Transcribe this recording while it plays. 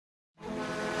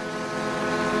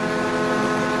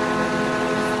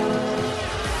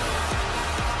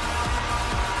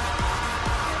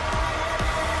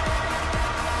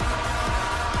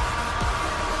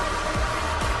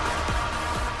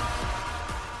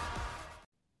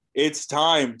It's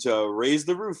time to raise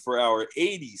the roof for our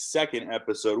 82nd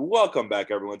episode. Welcome back,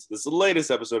 everyone, to this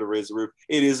latest episode of Raise the Roof.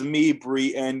 It is me,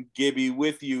 Bree, and Gibby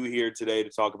with you here today to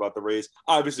talk about the Rays.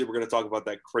 Obviously, we're going to talk about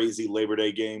that crazy Labor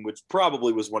Day game, which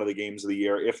probably was one of the games of the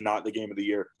year, if not the game of the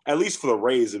year. At least for the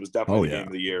Rays, it was definitely the game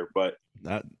of the year. But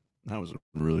that was a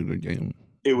really good game.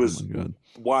 It was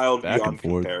wild back beyond and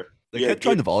forth. compare. They kept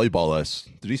trying to volleyball us.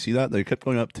 Did you see that? They kept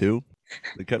going up 2.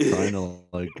 They kept trying to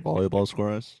volleyball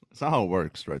score us. That's not how it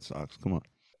works, Red Sox. Come on.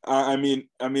 I mean,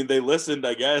 they listened.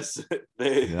 I guess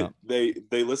they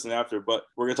listened after. But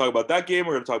we're gonna talk about that game.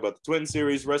 We're gonna talk about the Twin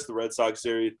series, rest of the Red Sox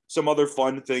series, some other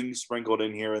fun things sprinkled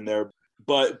in here and there.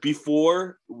 But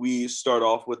before we start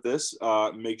off with this,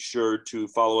 make sure to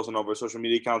follow us on all of our social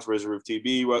media accounts: Razor Roof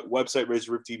TV, website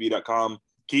razorrooftv.com.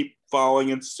 Keep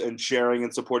following and sharing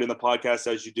and supporting the podcast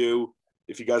as you do.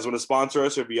 If you guys want to sponsor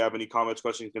us, or if you have any comments,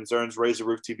 questions, concerns,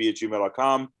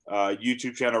 razorrooftv@gmail.com.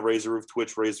 YouTube channel, Razor Roof,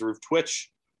 Twitch, Razor Roof, Twitch.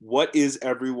 What is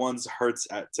everyone's Hertz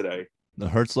at today? The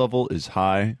Hertz level is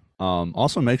high.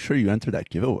 Also, make sure you enter that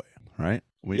giveaway, right?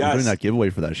 We're doing that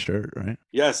giveaway for that shirt, right?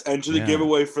 Yes, enter the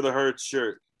giveaway for the Hertz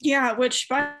shirt. Yeah, which,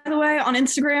 by the way, on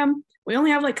Instagram, we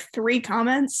only have 3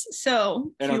 comments.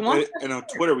 So and on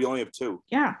Twitter, we only have 2.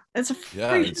 Yeah, that's a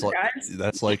free shirt, guys.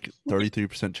 That's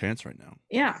 33% chance right now.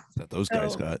 Yeah, that those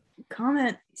guys got.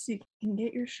 Comment so you can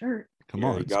get your shirt. Come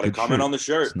on, you got to comment on the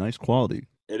shirt. It's nice quality.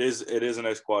 It is a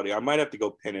nice quality. I might have to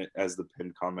go pin it as the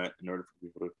pinned comment in order for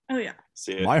people to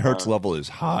see it. My Hertz level is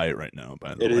high right now.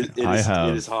 By the way,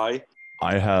 it is high.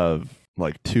 I have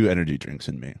 2 energy drinks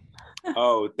in me.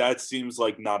 Oh, that seems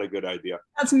like not a good idea.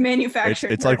 That's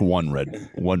manufactured. It's like one Red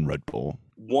Bull.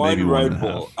 One Red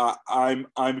Bull.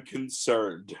 I'm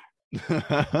concerned.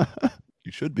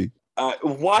 You should be.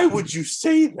 Why would you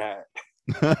say that?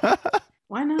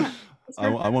 Why not?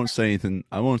 I won't say anything.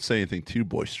 I won't say anything too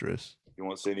boisterous. You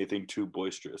won't say anything too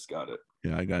boisterous. Got it.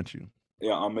 Yeah, I got you.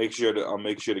 Yeah, I'll make sure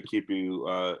to keep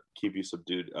you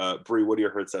subdued. Bree, what are your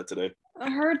Hertz at today?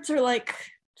 The Hertz are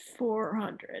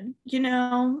 400.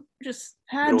 Just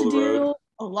had to do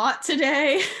a lot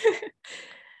today.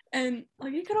 And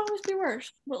it could always be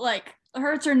worse. But the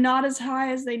Hertz are not as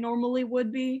high as they normally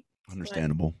would be.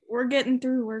 Understandable. We're getting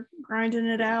through. We're grinding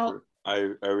it out.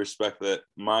 I respect that.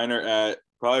 Mine are at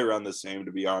probably around the same,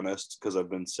 to be honest, because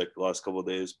I've been sick the last couple of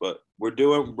days. But we're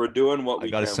doing what we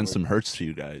can. I gotta send some Hertz to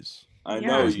you guys. I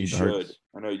know you should.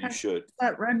 I know you should.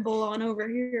 That Red Bull on over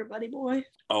here, buddy boy.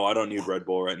 Oh, I don't need Red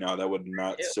Bull right now. That would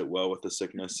not sit well with the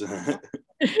sickness.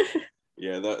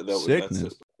 Yeah, that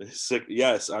sickness. That's sick.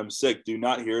 Yes, I'm sick. Do you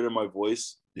not hear it in my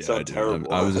voice? Yeah, sound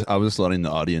terrible. I was letting the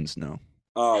audience know.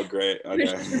 Oh, great.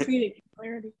 Okay.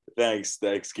 Thanks,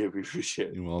 Gibby. Appreciate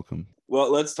it. You're welcome. Well,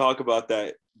 let's talk about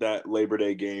that Labor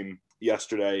Day game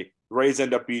yesterday. The Rays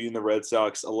end up beating the Red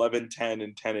Sox 11-10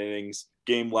 in 10 innings.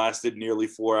 Game lasted nearly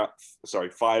 5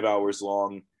 hours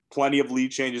long. Plenty of lead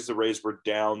changes. The Rays were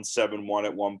down 7-1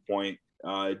 at one point.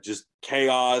 Just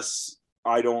chaos.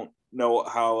 I don't know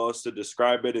how else to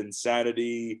describe it.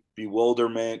 Insanity,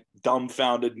 bewilderment,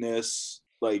 dumbfoundedness.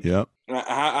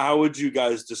 How would you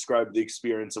guys describe the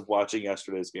experience of watching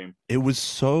yesterday's game? It was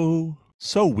so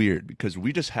weird because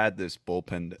we just had this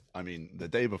bullpen. I mean, the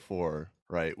day before,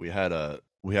 right? We had to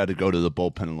go to the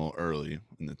bullpen a little early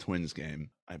in the Twins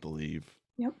game, I believe.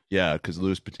 Yep. Yeah, because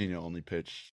Luis Patino only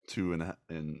pitched 2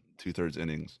 2/3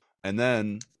 innings, and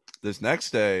then this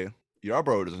next day,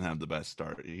 Yarbrough doesn't have the best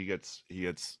start. They get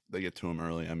to him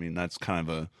early. I mean, that's kind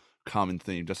of a common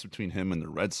theme just between him and the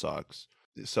Red Sox.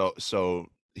 So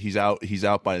he's out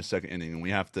by the second inning, and we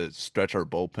have to stretch our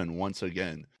bullpen once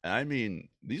again. And I mean,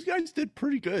 these guys did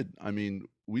pretty good. I mean,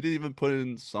 we didn't even put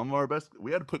in some of our best.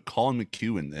 We had to put Colin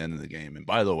McHugh in the end of the game. And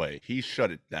by the way, he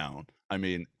shut it down. I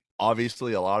mean,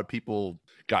 obviously a lot of people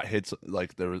got hits.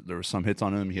 There were some hits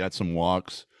on him. He had some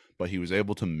walks, but he was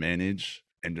able to manage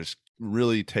and just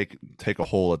really take a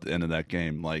hole at the end of that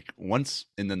game. Once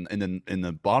in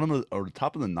the bottom of or the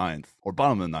top of the ninth or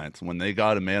bottom of the ninth, when they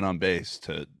got a man on base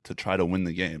to try to win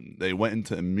the game, they went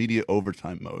into immediate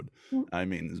overtime mode. I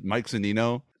mean, Mike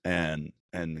Zunino and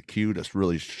McHugh just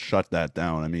really shut that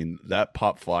down. I mean, that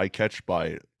pop fly catch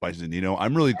by Zunino,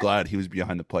 I'm really glad he was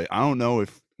behind the plate. I don't know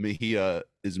if Mejia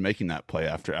is making that play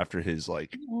after his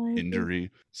injury.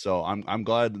 So I'm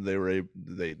glad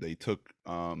they took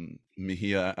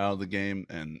Mejia out of the game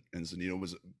and Zunino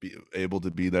was able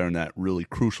to be there in that really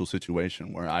crucial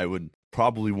situation where I would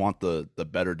probably want the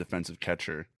better defensive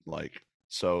catcher.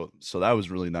 So that was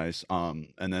really nice.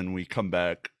 And then we come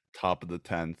back top of the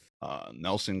 10th.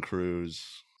 Nelson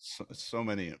Cruz, so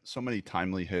many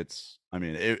timely hits. I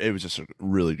mean, it was just a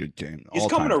really good game. He's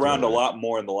coming around a lot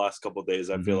more in the last couple of days.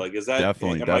 I feel like, is that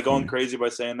definitely? I going crazy by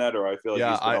saying that, or I feel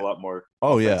like he's been a lot more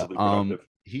offensively productive?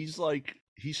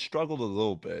 He's struggled a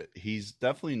little bit. He's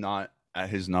definitely not at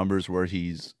his numbers where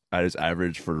he's at his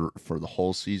average for the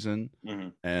whole season.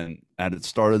 And at the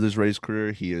start of his Rays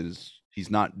career, he's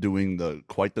not doing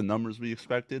quite the numbers we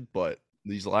expected. But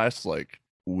these last like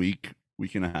week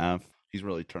and a half, he's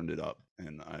really turned it up,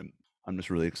 and I'm just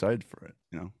really excited for it.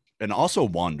 And also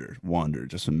Wander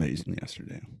just amazing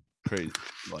yesterday. Crazy.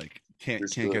 Like can't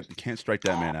strike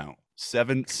that man out.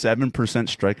 7%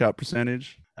 strikeout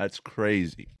percentage. That's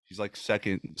crazy. He's like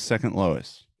second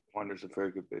lowest. Wander's a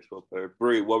very good baseball player.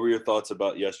 Bree, what were your thoughts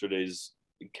about yesterday's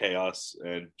chaos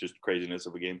and just craziness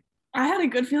of a game? I had a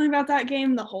good feeling about that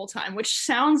game the whole time, which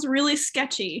sounds really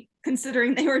sketchy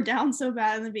considering they were down so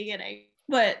bad in the beginning.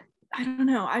 But I don't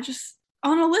know. I just,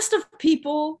 on a list of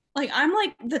people, like I'm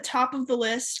like the top of the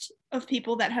list of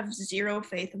people that have zero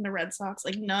faith in the Red Sox,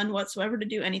 like none whatsoever to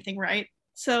do anything right.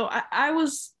 So I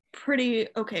was pretty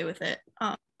okay with it.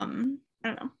 I don't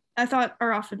know. I thought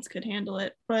our offense could handle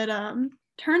it, but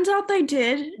turns out they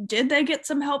did. Did they get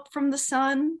some help from the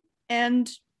sun and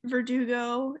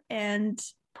Verdugo and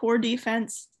poor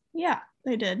defense? Yeah,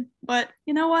 they did. But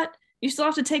you know what? You still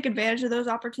have to take advantage of those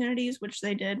opportunities, which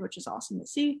they did, which is awesome to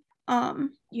see.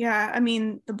 Yeah, I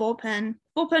mean, the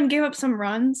bullpen gave up some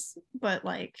runs, but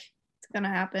like it's gonna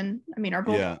happen. I mean, our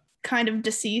bullpen kind of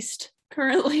deceased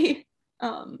currently.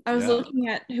 I was looking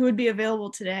at who would be available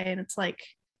today, and it's like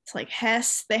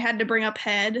Hess. They had to bring up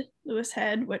Lewis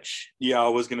Head, which I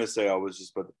was gonna say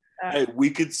hey, we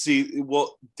could see.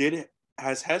 Well,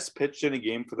 has Hess pitched in a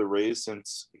game for the Rays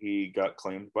since he got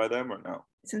claimed by them, or no?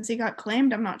 Since he got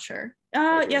claimed, I'm not sure.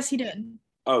 Okay. Yes, he did.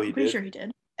 Oh, he did? Pretty sure he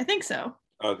did. I think so.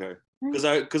 Okay.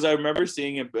 Because I remember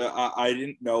seeing it, but I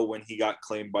didn't know when he got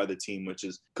claimed by the team, which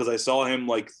is because I saw him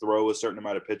like throw a certain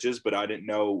amount of pitches, but I didn't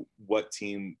know what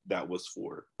team that was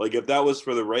for. Like if that was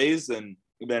for the Rays, then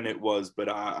it was, but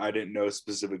I didn't know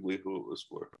specifically who it was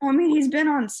for. Well, I mean, he's been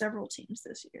on several teams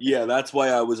this year. Yeah, that's why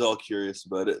I was all curious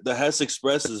about it. The Hess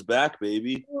Express is back,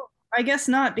 baby. Well, I guess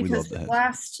not, because the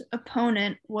last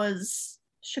opponent was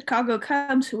Chicago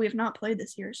Cubs, who we have not played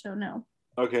this year, so no.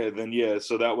 Okay, then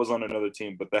so that was on another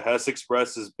team, but the Hess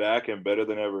Express is back and better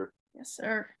than ever. Yes,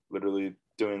 sir. Literally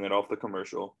doing it off the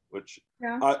commercial, which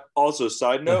also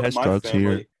side note,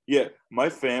 my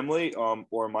family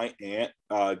or my aunt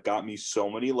got me so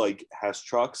many like Hess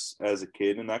trucks as a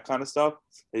kid and that kind of stuff.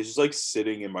 It's just like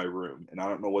sitting in my room and I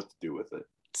don't know what to do with it.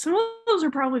 Some of those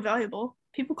are probably valuable.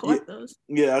 People collect those.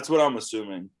 Yeah, that's what I'm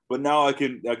assuming. But now I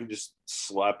can just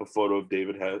slap a photo of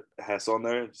David Hess on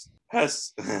there. Just,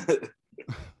 Hess.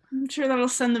 I'm sure that'll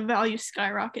send the value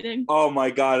skyrocketing. Oh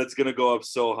my God, it's gonna go up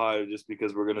so high just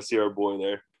because we're gonna see our boy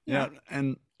there. Yeah,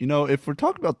 and if we're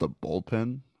talking about the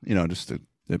bullpen, just to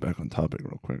get back on topic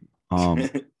real quick,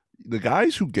 the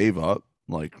guys who gave up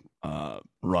like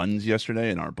runs yesterday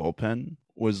in our bullpen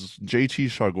was JT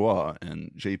Chargois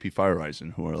and JP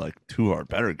Fireisen, who are like two of our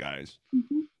better guys,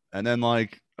 and then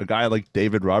like a guy like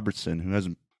David Robertson who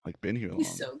hasn't like been here long.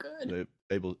 He's so good.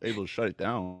 Able to shut it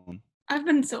down. I've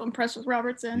been so impressed with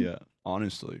Robertson. Yeah,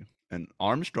 honestly. And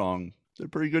Armstrong, they're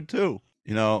pretty good too.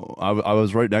 I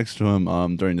was right next to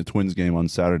him during the Twins game on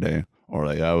Saturday, or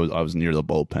like I was near the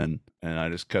bullpen, and I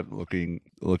just kept looking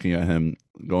at him,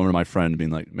 going to my friend,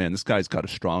 being like, "Man, this guy's got a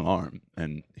strong arm,"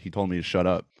 and he told me to shut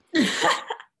up.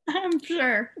 I'm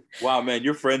sure. Wow, man,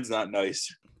 your friend's not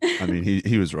nice. I mean,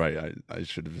 he was right. I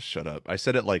should have just shut up. I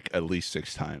said it like at least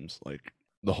 6 times, like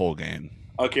the whole game.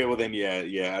 Okay, well then, yeah.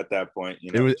 At that point,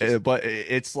 but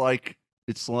it's like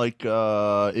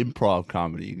improv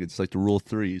comedy. It's like the rule of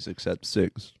 3s, except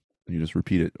 6. And you just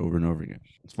repeat it over and over again.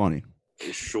 It's funny.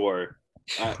 Sure.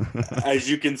 As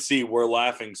you can see, we're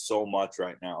laughing so much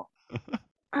right now.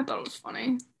 I thought it was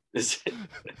funny. This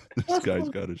guy's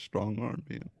got a strong arm,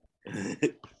 man.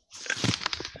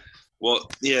 Well,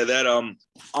 yeah, that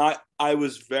I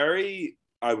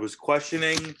was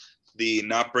questioning the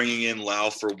not bringing in Lau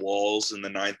for Walls in the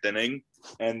 9th inning,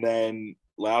 and then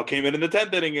Lau came in the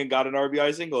 10th inning and got an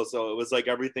RBI single. So it was like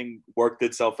everything worked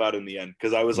itself out in the end.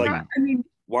 Because I was like,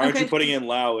 why aren't you putting in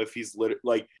Lau if he's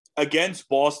like against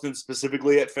Boston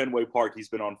specifically at Fenway Park? He's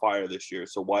been on fire this year.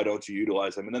 So why don't you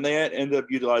utilize him? And then they ended up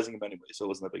utilizing him anyway. So it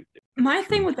wasn't a big deal. My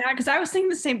thing with that, because I was thinking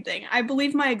the same thing. I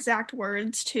believe my exact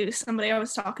words to somebody I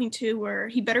was talking to were,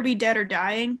 he better be dead or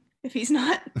dying if he's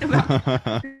not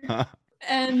about.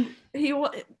 And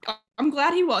I'm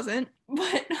glad he wasn't,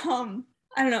 but I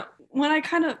don't know,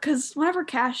 because whenever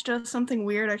Cash does something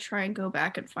weird, I try and go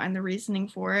back and find the reasoning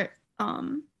for it.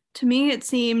 To me, it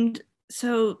seemed,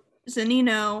 so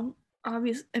Zunino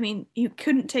obvious. I mean, you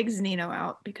couldn't take Zanino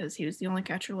out because he was the only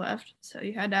catcher left, so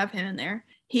you had to have him in there.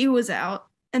 He was out,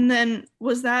 and then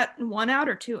was that 1 out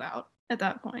or 2 out at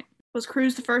that point? Was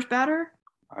Cruz the first batter?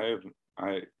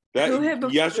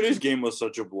 Yesterday's game was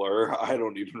such a blur. I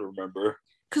don't even remember.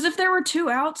 Because if there were 2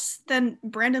 outs, then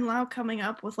Brandon Lau coming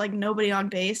up with like nobody on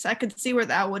base, I could see where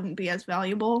that wouldn't be as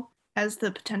valuable as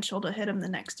the potential to hit him the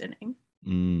next inning.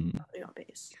 Nobody on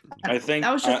base. I think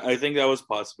that was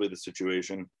possibly the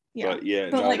situation. Yeah,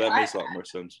 but that makes a lot more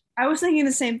sense. I was thinking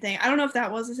the same thing. I don't know if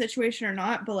that was the situation or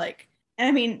not, but like,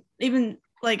 I mean, even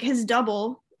like his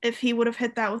double, if he would have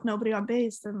hit that with nobody on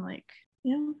base, then like,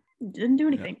 didn't do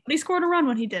anything. But he scored a run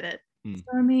when he did it. So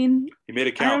I mean, he made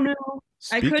it count. I don't know.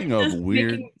 Speaking of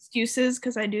weird making excuses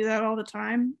because I do that all the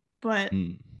time, but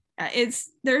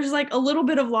there's like a little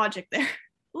bit of logic there,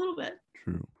 a little bit.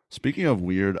 True. Speaking of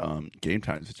weird game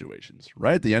time situations,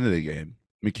 right at the end of the game,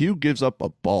 McHugh gives up a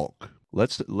balk.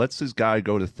 Lets his guy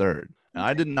go to third. And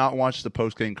I did not watch the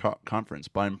post game conference,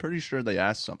 but I'm pretty sure they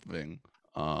asked something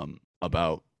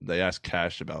they asked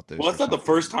Cash about this. Well, that's not the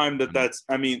first time that's.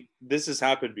 I mean, this has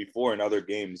happened before in other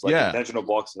games. Like intentional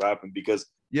balks have happened because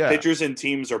pitchers and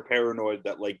teams are paranoid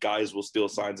that like guys will steal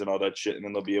signs and all that shit, and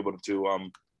then they'll be able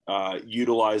to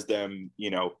utilize them,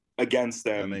 against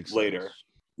them later. Sense.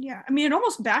 Yeah, I mean, it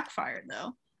almost backfired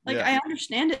though. Like I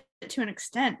understand it to an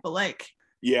extent, but like.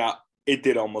 Yeah, it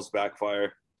did almost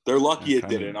backfire. They're lucky it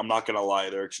didn't. I'm not gonna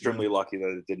lie. They're extremely lucky that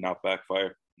it did not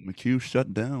backfire. McHugh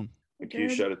shut down.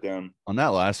 McHugh shut it down. On that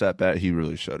last at bat, he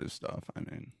really shut his stuff. I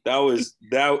mean, that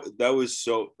was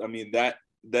so. I mean that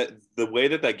the way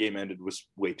that game ended was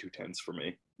way too tense for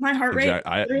me. My heart rate.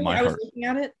 I was looking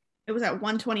at it. It was at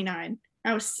 129.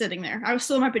 I was sitting there. I was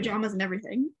still in my pajamas and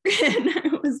everything. And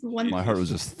it was my heart was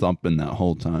just thumping that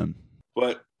whole time.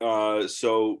 But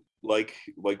so like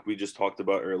we just talked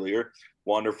about earlier,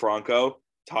 Wander Franco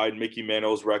tied Mickey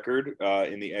Mantle's record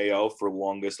in the AL for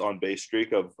longest on base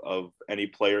streak of any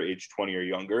player aged 20 or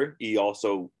younger. He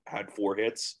also had 4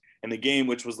 hits in the game,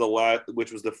 which was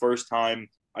the first time.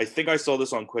 I think I saw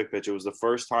this on Quick Pitch. It was the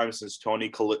first time since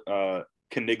Tony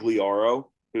Conigliaro,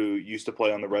 who used to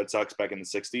play on the Red Sox back in the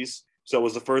 60s. So it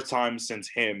was the first time since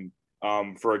him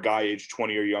for a guy aged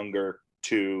 20 or younger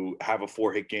to have a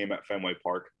 4-hit game at Fenway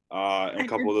Park. And a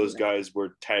couple of those guys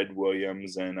were Ted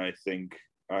Williams and I think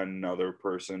another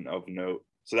person of note.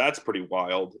 So that's pretty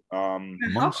wild.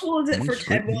 How cool is it for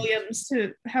Ted Williams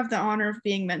to have the honor of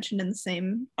being mentioned in the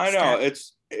same I know,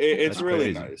 it's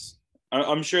really nice.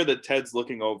 I'm sure that Ted's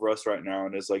looking over us right now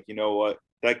and is like, you know what?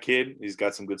 That kid, he's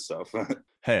got some good stuff.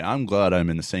 Hey, I'm glad I'm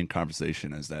in the same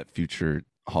conversation as that future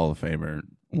Hall of Famer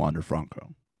Wander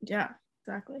Franco. Yeah,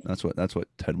 exactly. That's what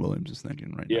Ted Williams is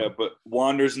thinking right now. Yeah, but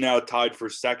Wander's now tied for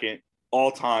second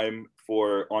all time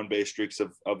for on-base streaks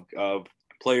of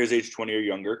players aged 20 or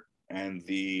younger, and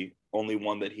the only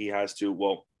one that he has to,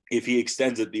 well, if he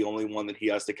extends it, the only one that he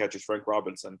has to catch is Frank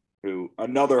Robinson, who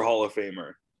another Hall of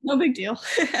Famer. No big deal.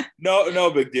 No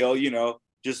big deal.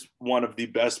 Just one of the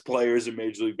best players in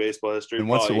Major League Baseball history. And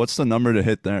what's the number to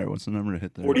hit there?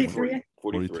 43.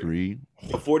 43.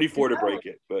 44 to break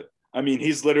it. But I mean,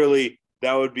 he's literally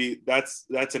that's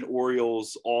an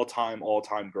Orioles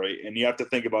all-time great. And you have to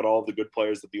think about all of the good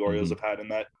players that the Orioles have had in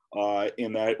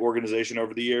that organization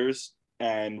over the years.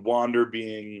 And Wander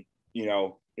being,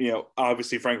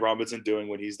 obviously Frank Robinson doing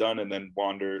what he's done, and then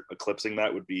Wander eclipsing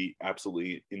that would be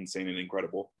absolutely insane and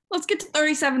incredible. Let's get to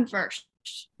 37 first.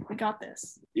 We got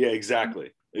this. Yeah, exactly.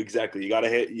 You gotta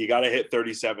hit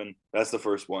 37. That's the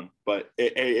first one. But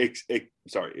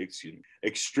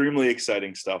extremely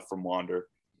exciting stuff from Wander.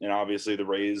 And obviously the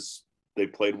Rays, they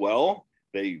played well.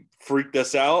 They freaked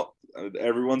us out.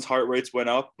 Everyone's heart rates went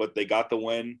up, but they got the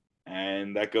win.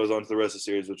 And that goes on to the rest of the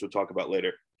series, which we'll talk about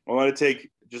later. I want to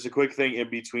take just a quick thing in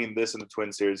between this and the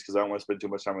Twin series because I don't want to spend too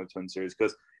much time on the Twin series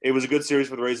because it was a good series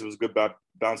for the Rays. It was a good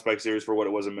bounce back series for what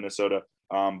it was in Minnesota.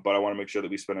 But I want to make sure that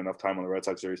we spend enough time on the Red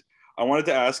Sox series. I wanted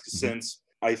to ask, since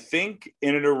I think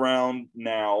in and around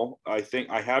now, I think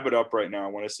I have it up right now.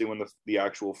 I want to see when the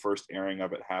actual first airing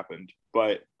of it happened.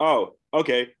 But,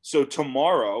 okay. So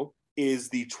tomorrow is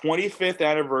the 25th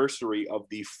anniversary of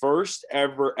the first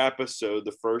ever episode,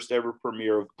 the first ever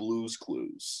premiere of Blue's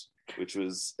Clues, which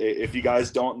was, if you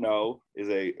guys don't know, is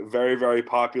a very, very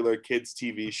popular kids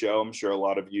TV show. I'm sure a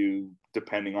lot of you,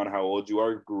 depending on how old you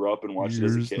are, grew up and watched it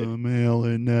as a kid. Here's the mail,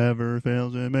 it never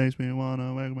fails. It makes me want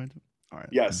to wake my... All right.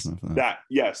 Yes,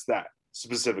 that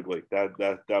specifically.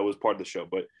 That was part of the show.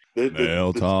 But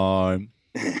mail time.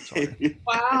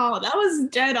 Wow, that was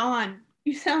dead on.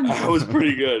 You sound. That was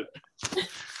pretty good.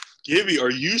 Gibby, are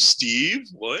you Steve?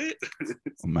 What?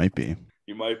 Might be.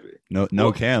 You might be.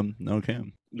 No Cam. No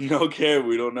Cam. No Cam.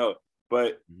 We don't know.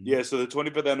 But yeah, so the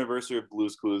 25th anniversary of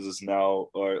Blue's Clues is now,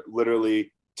 or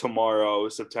literally tomorrow,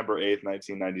 September 8th,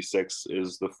 1996,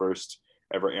 is the first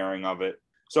ever airing of it.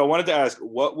 So I wanted to ask,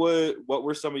 what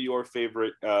were some of your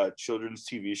favorite children's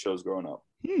TV shows growing up?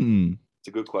 It's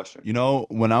a good question. You know,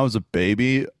 when I was a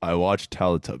baby, I watched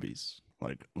Teletubbies.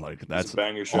 Like that's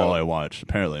banger show. all I watched.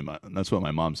 Apparently, that's what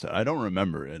my mom said. I don't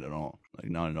remember it at all.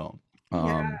 Like not at all.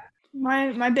 Yeah.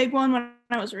 My big one when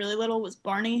I was really little was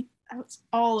Barney. I was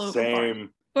all over Barney.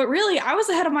 But really, I was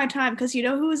ahead of my time because you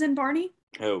know who was in Barney?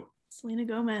 Who? Selena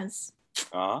Gomez.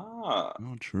 Ah.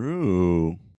 Oh,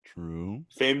 true.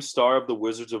 Famed star of the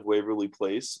Wizards of Waverly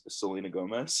Place, Selena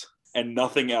Gomez. And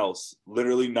nothing else.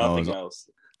 Literally nothing else.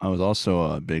 I was also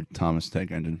a big Thomas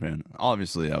Tank Engine fan.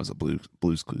 Obviously, I was a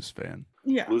Blue's Clues fan.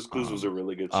 Yeah. Blue's Clues was a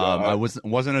really good show. I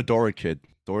wasn't a Dora kid.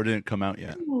 Dora didn't come out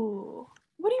yet. Ooh.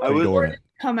 What do you mean Dora didn't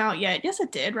come out yet? Yes,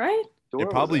 it did, right? It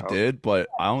probably did, but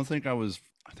I don't think I was.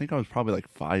 I think I was probably like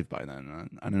 5 by then.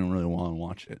 I didn't really want to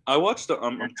watch it. I watched the.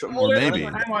 Or maybe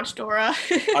when I watched Dora.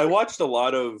 I watched a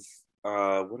lot of.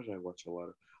 What did I watch? A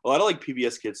lot of like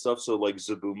PBS Kids stuff. So like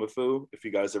Zaboomafoo. If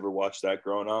you guys ever watched that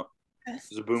growing up, yes.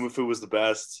 Zaboomafoo was the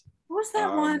best. What was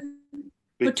that one?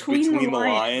 Between the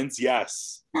Lions.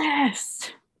 Yes.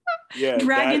 Yes. Yeah.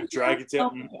 Dragon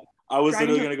Tail. I was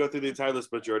literally gonna go through the entire list,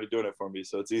 but you're already doing it for me,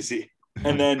 so it's easy.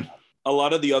 And then a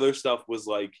lot of the other stuff was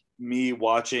like me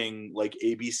watching like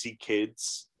ABC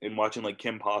Kids and watching like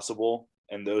Kim Possible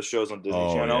and those shows on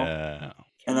Disney Channel. Yeah.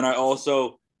 And then I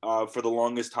also for the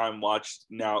longest time watched,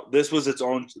 now this was its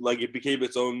own, like it became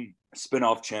its own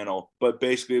spin-off channel, but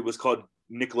basically it was called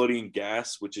Nickelodeon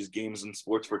Gas, which is games and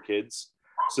sports for kids.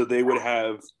 So they would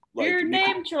have like your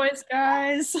name choice,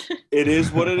 guys. It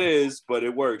is what it is, but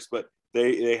it works. But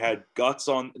they had Guts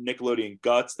on Nickelodeon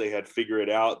Guts. They had Figure It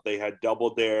Out. They had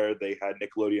Double Dare. They had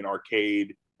Nickelodeon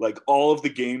Arcade. Like all of the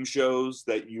game shows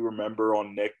that you remember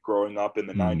on Nick growing up in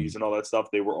the 90s and all that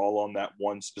stuff, they were all on that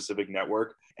one specific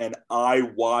network. And I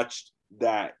watched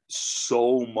that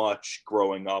so much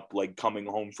growing up, like coming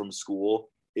home from school.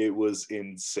 It was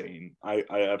insane. I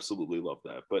absolutely love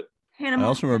that. But I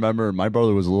also remember my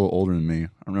brother was a little older than me.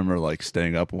 I remember like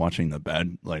staying up watching the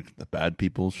Bad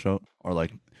People show, or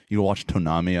like you go watch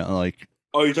Toonami. Like,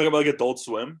 oh, you're talking about like Adult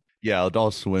Swim? Yeah,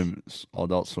 Adult Swim,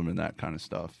 and that kind of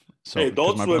stuff. So, hey,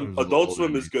 Adult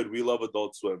Swim is good. We love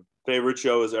Adult Swim. Favorite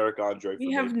show is Eric Andre.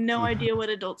 We have no idea what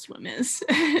Adult Swim is.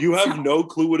 You have no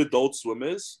clue what Adult Swim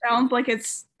is? Sounds like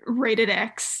it's rated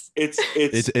X.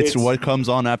 It's what comes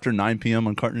on after 9 p.m.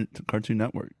 on Cartoon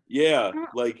Network. Yeah,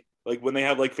 like when they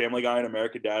have like Family Guy and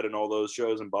American Dad and all those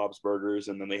shows and Bob's Burgers,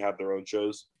 and then they have their own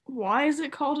shows. Why is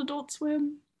it called Adult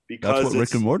Swim? Because that's what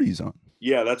Rick and Morty's on.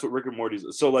 Yeah, that's what Rick and Morty's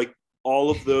on. So like all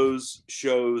of those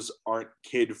shows aren't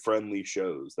kid-friendly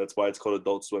shows. That's why it's called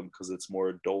Adult Swim, because it's more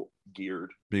adult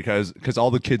geared. Because all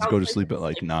the kids go to sleep at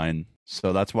like 9,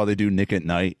 so that's why they do Nick at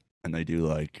Night, and they do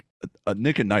like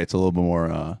Nick at Night's a little bit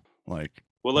more like.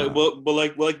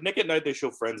 Like Nick at Night, they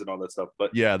show Friends and all that stuff.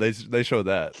 But yeah, they show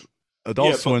that.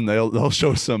 Adult Swim, they'll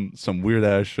show some weird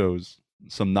ass shows,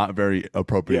 some not very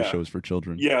appropriate shows for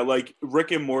children. Yeah, like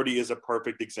Rick and Morty is a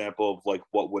perfect example of like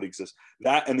what would exist.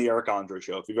 That and the Eric Andre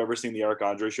show. If you've ever seen the Eric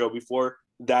Andre show before,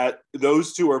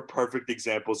 those two are perfect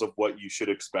examples of what you should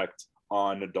expect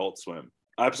on Adult Swim.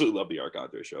 I absolutely love the Eric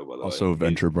Andre show, by the way. Also,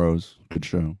 Venture Bros, good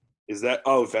show. Is that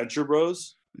Venture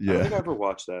Bros? Yeah, I don't think I ever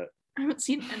watched that. I haven't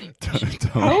seen any.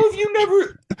 How have you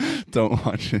never? Don't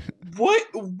watch it.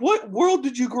 What world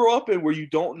did you grow up in where you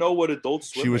don't know what Adult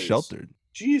Swim is? She was sheltered.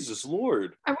 Jesus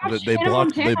Lord! They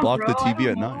blocked the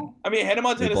TV at 9. I mean, Hannah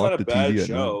Montana is not a bad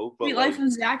show. But Life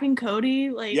of Zach and Cody,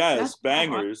 like yes,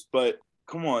 bangers. But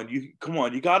come on, you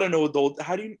gotta know Adult.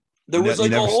 How do you? There was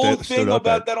like a whole thing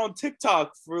about that on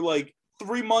TikTok for like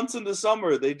 3 months in the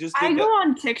summer. They just I go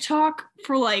on TikTok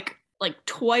for like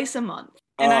twice a month.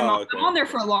 And I'm on there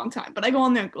for a long time, but I go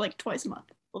on there like twice a month.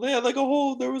 Well, they had like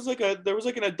there was like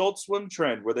an Adult Swim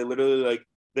trend where they literally like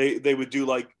they would do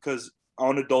like, because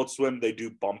on Adult Swim they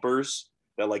do bumpers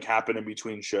that like happen in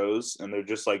between shows, and they're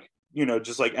just like, you know,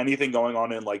 just like anything going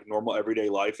on in like normal everyday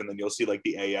life, and then you'll see like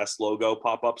the AS logo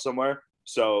pop up somewhere.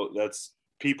 So that's,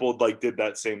 people like did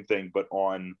that same thing but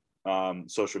on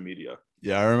social media.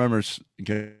 Yeah, I remember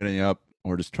getting up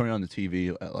or just turning on the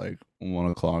TV at like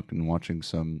 1 o'clock and watching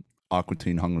some Aqua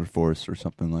Teen Hunger Force or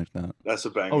something like that. That's a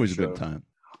banger. Always show. A good time.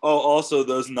 Oh, also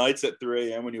those nights at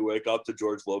 3 a.m. when you wake up to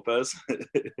George Lopez.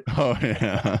 Oh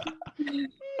yeah.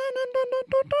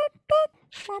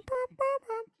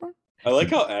 I like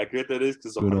how accurate that is,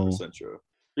 because it's 100% true.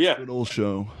 Yeah. Good old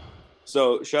show.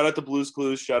 So shout out to Blue's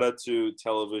Clues. Shout out to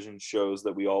television shows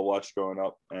that we all watched growing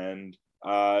up. And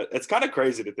it's kind of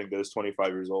crazy to think that it's 25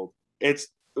 years old. It's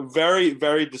very,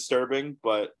 very disturbing,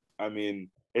 but I mean,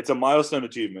 it's a milestone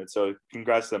achievement. So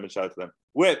congrats to them and shout out to them.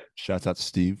 Whip. Shouts out to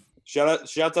Steve.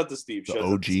 Shouts out to Steve. The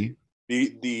OG.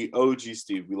 The OG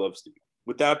Steve. We love Steve.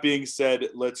 With that being said,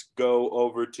 let's go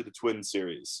over to the Twin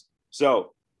Series.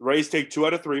 So Rays take 2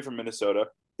 out of 3 from Minnesota.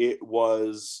 It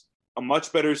was a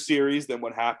much better series than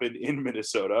what happened in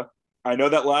Minnesota. I know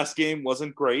that last game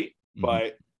wasn't great,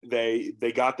 but they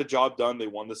got the job done. They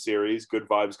won the series. Good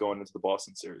vibes going into the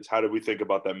Boston series. How did we think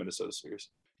about that Minnesota series?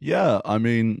 Yeah, I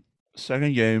mean,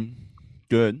 second game,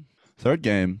 good. Third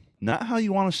game, not how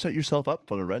you want to set yourself up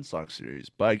for the Red Sox series,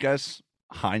 but I guess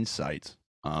hindsight.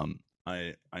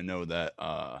 I know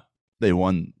that they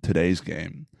won today's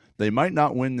game. They might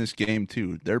not win this game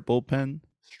too. Their bullpen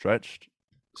stretched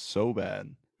so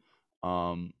bad,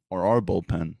 or our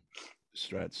bullpen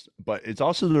stretched, but it's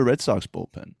also the Red Sox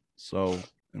bullpen. So,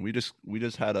 and we just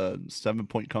had a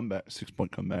 6-point comeback.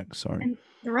 Sorry. And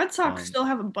the Red Sox still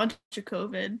have a bunch of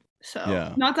COVID,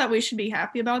 so not that we should be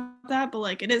happy about that, but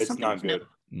like it is something not good.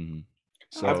 Mm-hmm.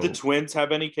 So, have the Twins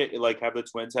had any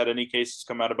cases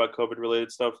come out about COVID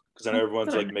related stuff? Because I know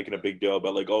everyone's like making a big deal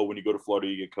about like, oh, when you go to Florida,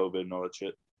 you get COVID and all that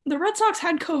shit. The Red Sox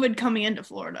had COVID coming into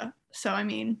Florida, so I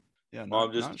mean, yeah.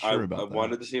 Not sure about that. I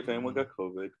wanted to see if anyone got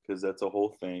COVID because that's a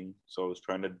whole thing. So I was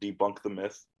trying to debunk the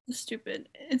myth. Stupid.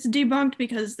 It's debunked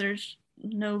because there's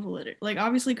no validity. Like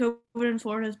obviously, COVID in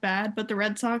Florida is bad, but the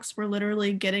Red Sox were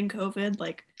literally getting COVID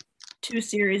like 2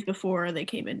 series before they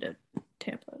came into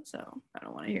Tampa. So I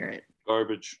don't want to hear it.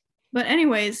 Garbage. But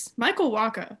anyways, Michael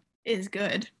Wacha is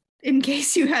good. In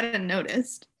case you hadn't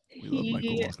noticed, we love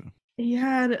Michael Wacha. He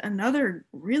had another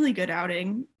really good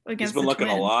outing against. He's been looking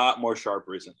a lot more sharp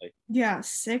recently. Yeah,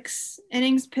 6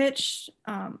 innings pitched,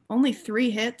 only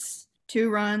 3 hits, 2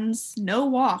 runs, no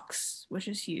walks, which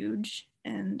is huge,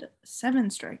 and 7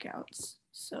 strikeouts.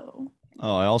 So.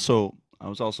 Oh, I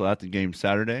was also at the game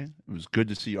Saturday. It was good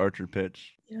to see Archer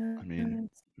pitch. Yeah. I mean,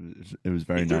 it was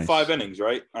very nice. He threw 5 innings,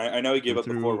 right? I know he gave up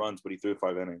the 4 runs, but he threw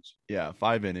 5 innings. Yeah,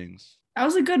 5 innings. That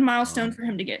was a good milestone for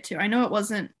him to get to. I know it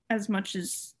wasn't as much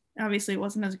as, obviously it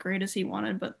wasn't as great as he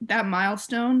wanted, but that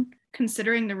milestone,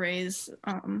 considering the Rays,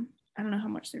 I don't know how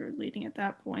much they were leading at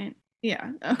that point.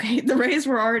 Yeah, okay, the Rays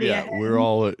were already ahead. We're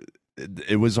all,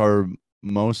 it was our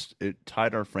most, it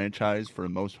tied our franchise for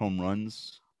most home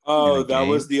runs. Oh, that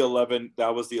was the 11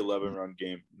 run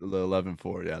game. The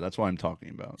 11-4, yeah, that's what I'm talking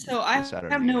about. So I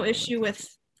have no issue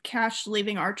with Cash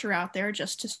leaving Archer out there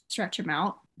just to stretch him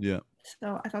out. Yeah.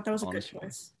 So I thought that was a good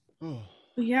choice. But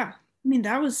yeah, I mean,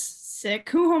 that was sick.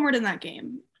 Who homered in that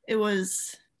game? It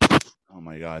was... Oh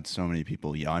my God, so many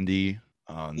people. Yandy.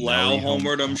 Lau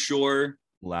homered, I'm sure.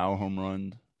 Lau home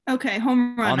run. Okay,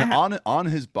 home run. On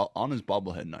his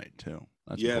bobblehead night too.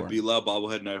 That's B-Lau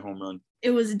bobblehead night home run. It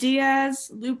was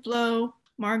Diaz, Luplo,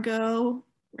 Margot,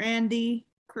 Randy,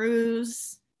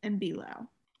 Cruz, and B-Lau.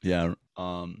 Yeah,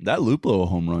 that Luplo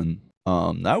home run.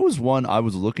 That was one I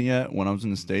was looking at when I was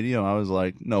in the stadium. I was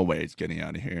like, no way, it's getting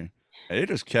out of here. And it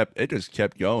just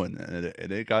kept going, and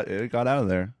it got out of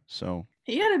there. So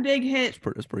he had a big hit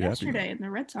it's pretty yesterday in the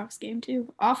Red Sox game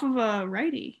too, off of a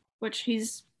righty, which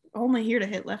he's only here to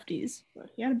hit lefties,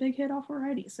 but he had a big hit off a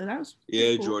righty. So that was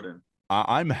cool. Jordan.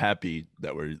 I'm happy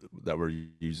that we're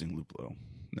using Luplo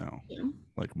now,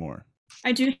 like more.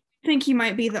 I do think he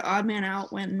might be the odd man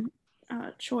out when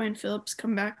Choi and Phillips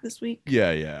come back this week.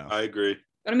 Yeah. I agree.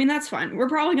 But I mean, that's fine. We're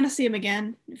probably going to see him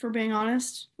again, if we're being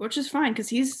honest, which is fine because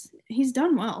he's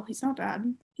done well. He's not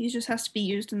bad. He just has to be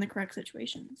used in the correct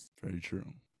situations. Very true.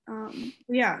 What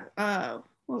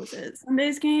was it?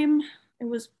 Sunday's game. It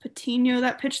was Patino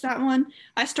that pitched that one.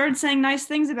 I started saying nice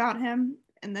things about him,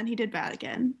 and then he did bad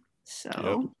again.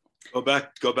 So go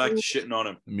back to shitting on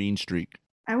him. Mean streak.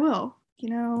 I will.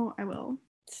 I will.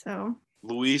 So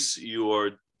Luis, you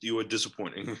are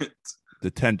disappointing.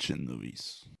 Detention,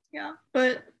 Luis. Yeah,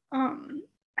 but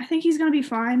I think he's gonna be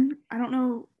fine. I don't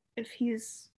know if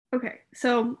he's okay.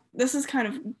 So this is kind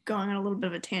of going on a little bit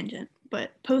of a tangent,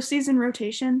 but postseason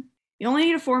rotation, you only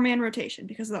need a 4-man rotation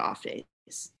because of the off days,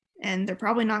 and they're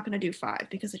probably not going to do 5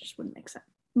 because it just wouldn't make sense.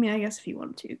 I mean, I guess if you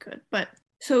wanted to, you could, but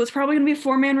so it's probably going to be a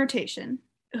 4-man rotation.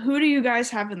 Who do you guys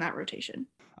have in that rotation?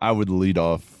 I would lead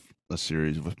off a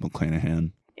series with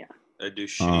McClanahan. Yeah, I do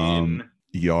Shane.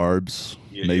 Yarbs,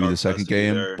 maybe Yarbs the second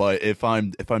game. But if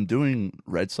I'm doing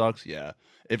Red Sox,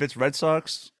 if it's Red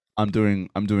Sox, I'm doing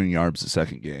Yarbs the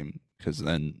second game because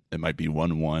then it might be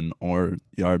 1-1 or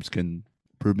Yarbs can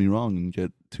prove me wrong and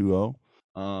get 2-0.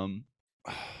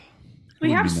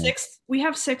 We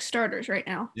have 6 starters right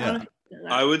now. Yeah,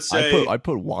 I would say I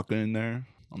put Walker in there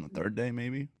on the third day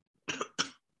maybe.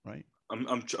 Right.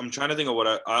 I'm trying to think of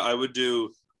what I would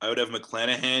do. I would have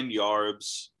McClanahan,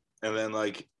 Yarbs, and then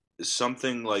like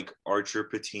something like Archer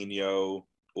Patino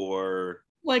or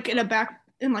like in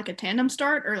a tandem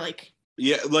start or like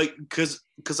like because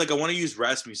like I want to use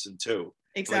Rasmussen too.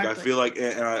 Exactly. Like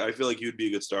I feel like he would be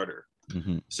a good starter.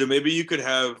 Mm-hmm. So maybe you could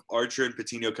have Archer and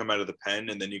Patino come out of the pen,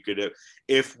 and then you could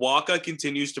if Waka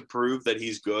continues to prove that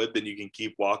he's good, then you can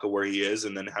keep Waka where he is,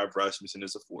 and then have Rasmussen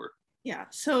as a 4. Yeah.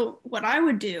 So what I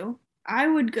would do, I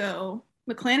would go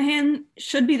McClanahan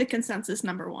should be the consensus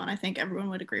number 1. I think everyone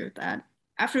would agree with that.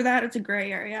 After that, it's a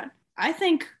gray area. I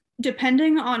think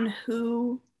depending on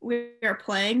who we are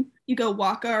playing, you go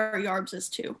Waka or Yarbs as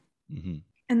 2. Mm-hmm.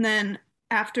 And then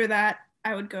after that,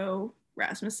 I would go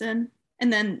Rasmussen.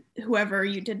 And then whoever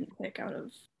you didn't pick out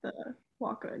of the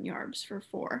Waka and Yarbs for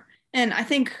 4. And I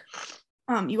think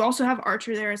you also have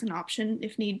Archer there as an option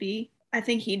if need be. I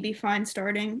think he'd be fine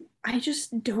starting. I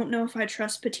just don't know if I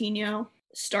trust Patino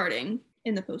starting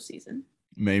in the postseason.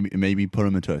 Maybe put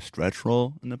him into a stretch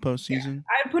role in the postseason.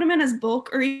 Yeah, I'd put him in as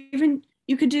bulk, or even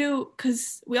you could do,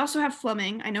 because we also have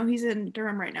Fleming. I know he's in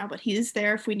Durham right now, but he is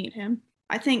there if we need him.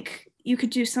 I think you could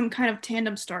do some kind of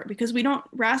tandem start because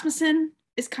Rasmussen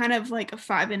is kind of like a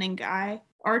 5-inning guy.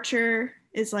 Archer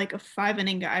is like a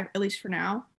 5-inning guy, at least for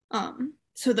now.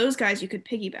 So those guys you could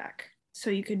piggyback. So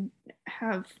you could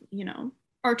have,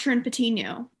 Archer and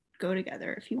Patino go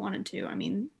together if you wanted to. I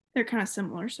mean, they're kind of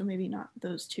similar, so maybe not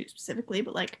those two specifically,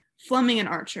 but like Fleming and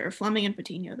Archer, Fleming and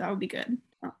Patino, that would be good.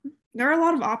 There are a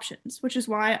lot of options, which is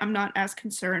why I'm not as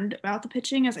concerned about the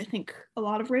pitching as I think a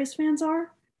lot of Rays fans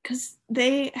are, because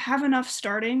they have enough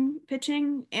starting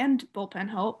pitching and bullpen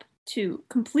help to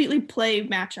completely play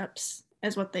matchups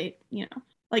as what they,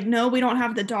 like, no, we don't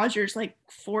have the Dodgers like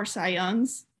 4 Cy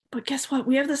Youngs, but guess what?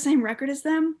 We have the same record as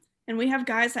them, and we have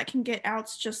guys that can get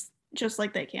outs just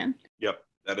like they can. Yep,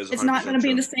 that is. It's not going to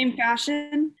be in the same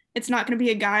fashion. It's not going to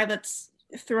be a guy that's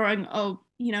throwing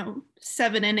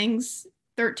 7 innings,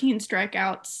 13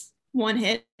 strikeouts, 1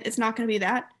 hit. It's not going to be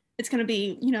that. It's going to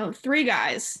be 3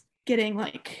 guys getting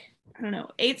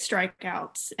 8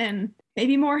 strikeouts and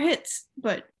maybe more hits,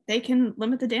 but they can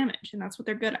limit the damage, and that's what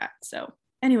they're good at. So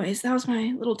anyways, that was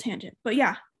my little tangent. But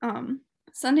yeah,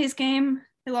 Sunday's game,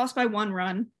 they lost by 1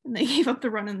 run, and they gave up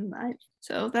the run in the 9th.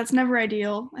 So that's never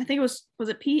ideal. I think was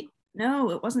it Pete?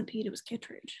 No, it wasn't Pete. It was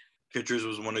Kittredge. Kittredge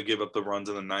was one to give up the runs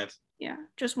in the 9th. Yeah,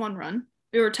 just 1 run.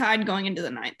 We were tied going into the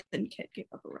 9th, and Kit gave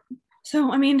up a run.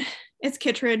 So, I mean, it's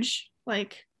Kittredge.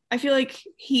 Like, I feel like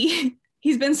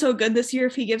he's been so good this year.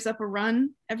 If he gives up a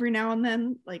run every now and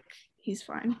then, like, he's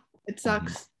fine. It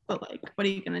sucks, but, like, what are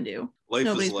you going to do?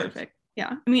 Nobody's perfect.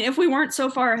 Yeah. I mean, if we weren't so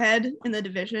far ahead in the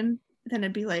division, then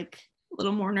it'd be, like, a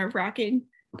little more nerve-wracking.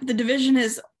 But the division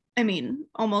is,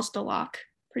 almost a lock,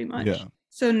 pretty much. Yeah.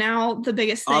 So now the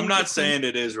biggest thing. I'm not saying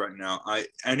it is right now.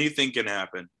 Anything can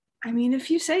happen. I mean, if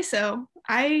you say so.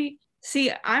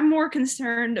 I'm more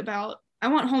concerned about, I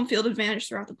want home field advantage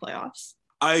throughout the playoffs.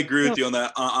 I agree with you on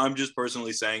that. I'm just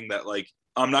personally saying that, like,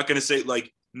 I'm not going to say,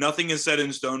 like, nothing is set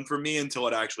in stone for me until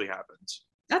it actually happens.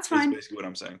 That's fine. That's basically what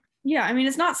I'm saying. Yeah, I mean,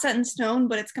 it's not set in stone,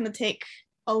 but it's going to take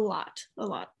a lot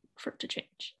for it to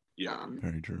change. Yeah.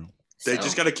 Very true. They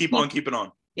just got to keep on keeping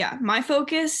on. Yeah, my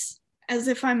focus, as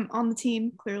if I'm on the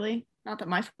team, clearly, not that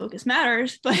my focus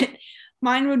matters, but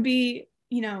mine would be,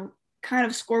 kind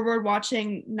of scoreboard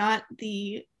watching, not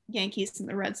the Yankees and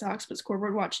the Red Sox, but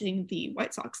scoreboard watching the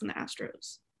White Sox and the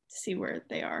Astros to see where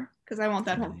they are, because I want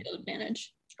that home field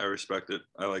advantage. I respect it.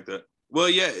 I like that. Well,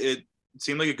 yeah, it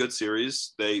seemed like a good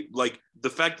series. They, like, the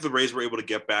fact that the Rays were able to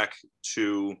get back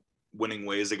to winning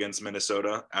ways against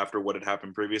Minnesota after what had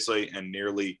happened previously and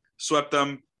nearly swept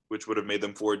them, which would have made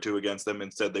them 4-2 against them.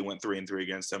 Instead, they went 3-3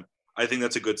 against them. I think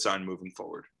that's a good sign moving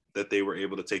forward, that they were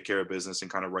able to take care of business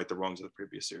and kind of right the wrongs of the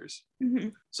previous series. Mm-hmm.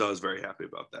 So I was very happy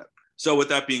about that. So with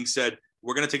that being said,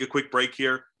 we're going to take a quick break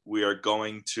here. We are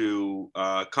going to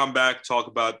come back, talk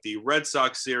about the Red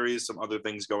Sox series, some other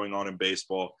things going on in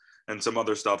baseball, and some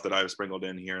other stuff that I've sprinkled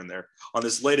in here and there on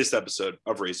this latest episode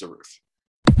of Raise the Roof.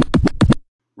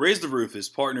 Raise the Roof is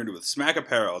partnered with Smack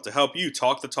Apparel to help you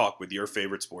talk the talk with your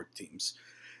favorite sports teams.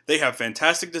 They have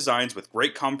fantastic designs with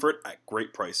great comfort at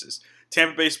great prices.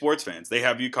 Tampa Bay sports fans, they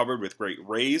have you covered with great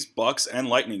Rays, Bucks, and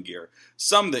Lightning gear,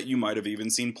 some that you might have even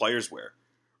seen players wear.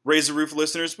 Raise the Roof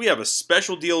listeners, we have a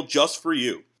special deal just for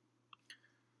you.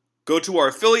 Go to our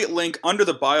affiliate link under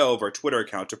the bio of our Twitter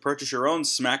account to purchase your own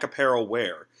Smack Apparel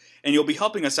wear, and you'll be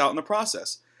helping us out in the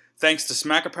process. Thanks to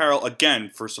Smack Apparel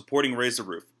again for supporting Raise the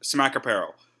Roof. Smack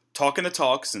Apparel, talking the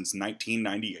talk since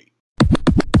 1998.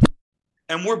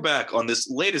 And we're back on this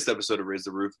latest episode of Raise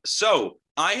the Roof. So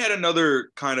I had another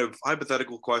kind of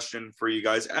hypothetical question for you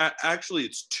guys. Actually,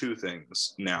 it's two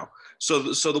things now. So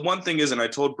the one thing is, and I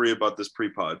told Brie about this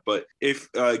pre-pod, but if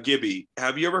Gibby,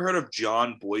 have you ever heard of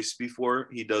John Boyce before?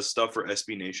 He does stuff for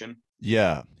SB Nation.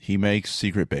 Yeah, he makes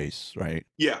Secret Base, right?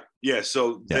 Yeah.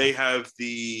 So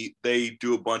they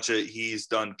do a bunch of. He's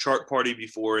done Chart Party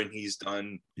before, and he's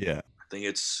done. Yeah.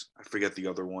 I forget the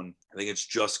other one. I think it's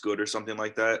Just Good or something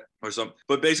like that or something.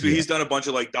 But basically, he's done a bunch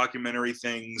of like documentary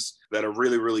things that are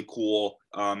really, really cool.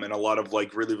 And a lot of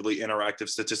like really, really interactive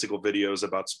statistical videos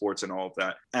about sports and all of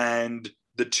that. And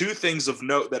the two things of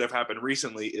note that have happened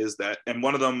recently is that, and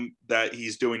one of them that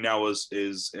he's doing now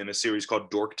is in a series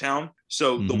called Dorktown.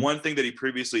 So the one thing that he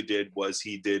previously did was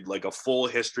he did like a full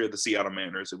history of the Seattle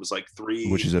Mariners. It was like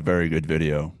 3, which is a very good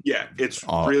video. Yeah, it's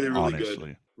really, really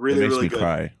good. Really, it makes really me good.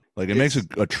 Cry. Like it makes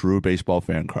a true baseball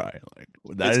fan cry. Like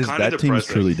that team is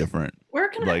truly different. Where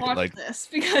can I watch this?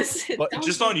 Because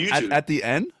just on YouTube. At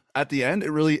the end, it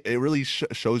really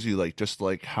shows you like just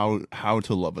like how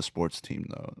to love a sports team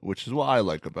though, which is what I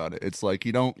like about it. It's like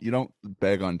you don't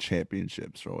beg on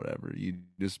championships or whatever. You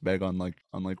just beg on like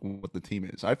what the team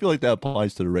is. I feel like that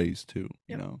applies to the Rays too.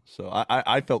 You know, so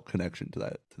I felt connection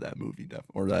to that movie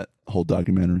or that whole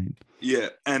documentary. Yeah,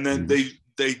 and then they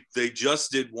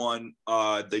just did one.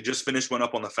 They just finished one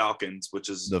up on the Falcons, which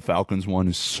is the Falcons one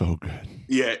is so good.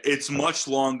 Yeah, it's much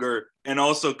longer and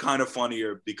also kind of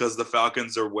funnier because the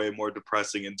Falcons are way more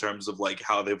depressing in terms of like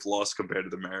how they've lost compared to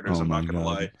the Mariners. I'm not gonna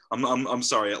lie. I'm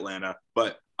sorry, Atlanta,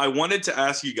 but I wanted to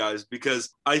ask you guys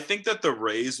because I think that the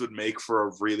Rays would make for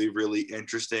a really, really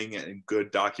interesting and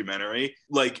good documentary.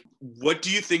 Like, what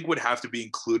do you think would have to be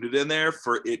included in there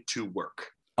for it to work?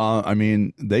 I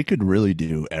mean, they could really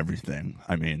do everything.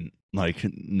 I mean, like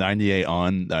 98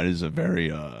 on, that is a very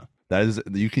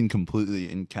you can completely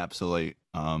encapsulate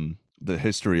the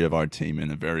history of our team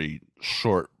in a very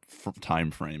short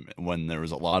time frame when there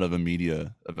was a lot of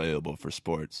media available for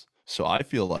sports. So I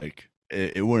feel like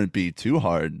it wouldn't be too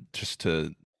hard just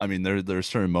to. I mean, there are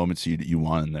certain moments you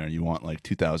want in there. You want like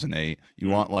 2008. You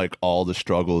want like all the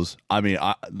struggles. I mean,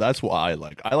 that's what I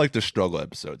like. I like the struggle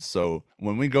episodes. So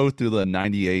when we go through the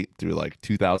 98 through like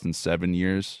 2007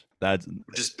 years, that's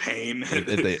just pain.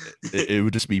 it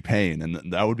would just be pain,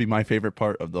 and that would be my favorite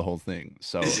part of the whole thing.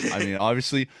 So I mean,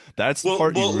 obviously, that's the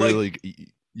part you really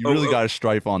got to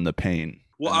strive on the pain.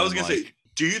 Well, I was gonna say.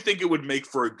 Do you think it would make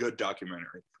for a good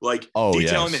documentary? Like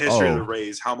detailing the history of the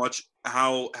Rays,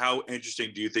 how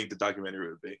interesting do you think the documentary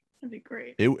would be? That'd be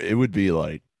great. It would be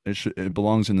like it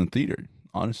belongs in the theater,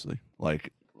 honestly.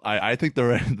 Like I think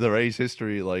the Rays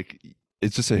history, like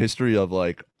it's just a history of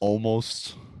like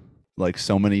almost like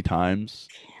so many times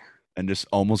and just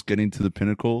almost getting to the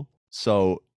pinnacle.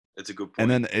 So it's a good point. And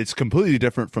then it's completely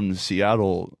different from the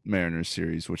Seattle Mariners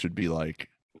series, which would be like,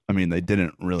 I mean, they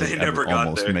didn't really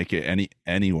almost make it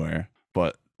anywhere,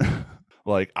 but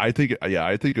like I think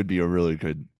it'd be a really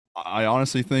good. I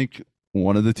honestly think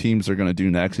one of the teams they're going to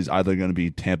do next is either going to be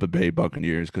Tampa Bay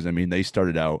Buccaneers, because I mean they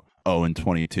started out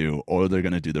 0-22, or they're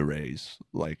going to do the Rays.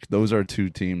 Like those are two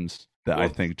teams that I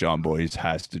think John Boyce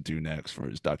has to do next for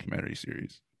his documentary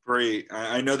series. Great.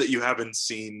 I know that you haven't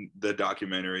seen the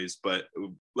documentaries, but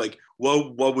like,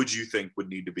 what would you think would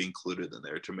need to be included in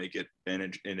there to make it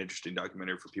an interesting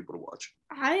documentary for people to watch?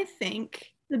 I think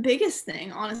the biggest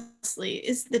thing, honestly,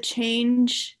 is the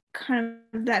change kind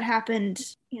of that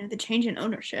happened, the change in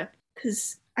ownership.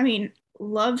 Because, I mean,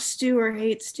 love Stu or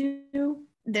hate Stu,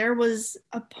 there was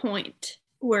a point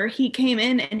where he came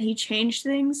in and he changed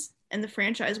things and the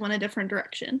franchise went a different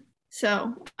direction.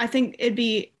 So I think it'd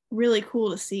be really cool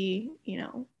to see,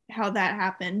 how that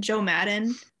happened. Joe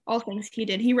Madden, all things he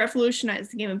did. He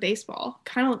revolutionized the game of baseball.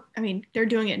 Kind of, I mean, they're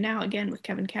doing it now again with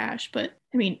Kevin Cash, but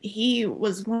I mean, he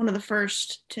was one of the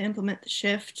first to implement the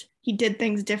shift. He did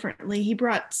things differently. He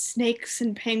brought snakes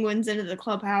and penguins into the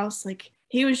clubhouse. Like,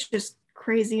 he was just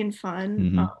crazy and fun.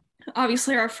 Mm-hmm.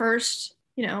 Obviously, our first,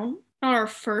 not our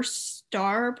first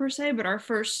star per se, but our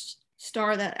first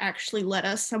star that actually led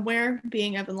us somewhere,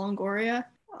 being Evan Longoria.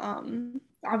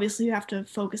 Obviously you have to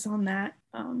focus on that.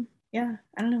 I don't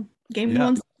know. Game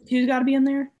 1-2's got to be in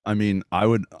there. I mean, I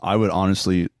would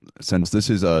honestly, since this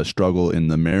is a struggle in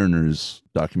the Mariners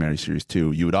documentary series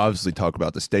too, you would obviously talk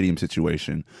about the stadium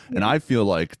situation. Yeah. And I feel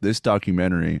like this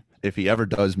documentary, if he ever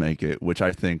does make it, which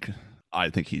I think I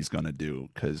think he's gonna do,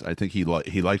 because I think he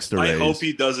likes the Rays. I hope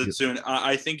he does it soon.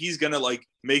 I think he's gonna like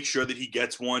make sure that he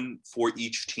gets one for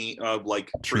each team,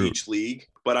 for each league.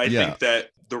 But I think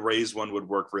that the Rays one would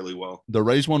work really well. The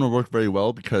Rays one would work very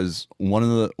well, because one of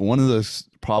the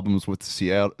problems with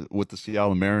the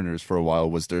Seattle Mariners for a while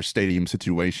was their stadium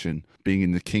situation being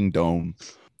in the Kingdome.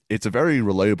 It's a very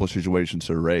relatable situation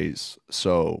to the Rays.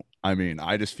 So I mean,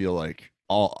 I just feel like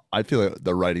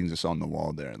the writing's just on the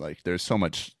wall there. Like, there's so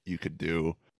much you could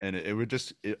do, and it would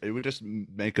just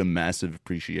make a massive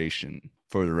appreciation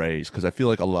for the Rays, because I feel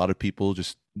like a lot of people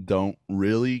just don't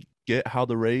really get how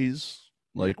the Rays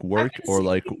like work, or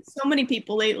like so many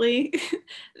people lately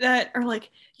that are like,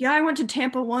 yeah, I went to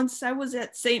Tampa once. I was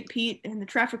at St. Pete and the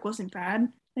traffic wasn't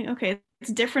bad. Like, okay,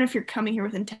 it's different if you're coming here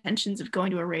with intentions of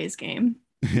going to a Rays game.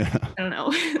 Yeah, I don't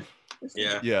know.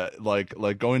 yeah, like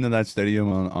going to that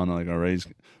stadium on like a Rays,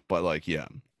 but like, yeah,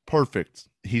 perfect.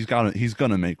 He's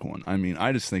gonna make one. I mean,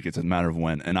 I just think it's a matter of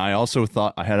when. And I also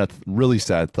thought, I had a really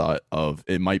sad thought of,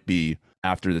 it might be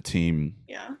after the team.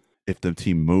 Yeah. If the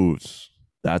team moves,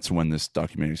 that's when this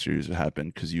documentary series would happen,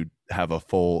 because you have a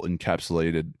full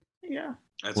encapsulated. Yeah.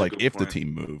 That's like if point. the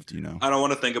team moved, you know. I don't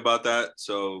want to think about that,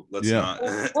 so let's not.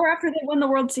 Or after they win the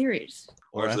World Series.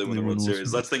 Or after they win the World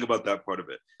Series. Let's think about that part of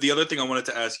it. The other thing I wanted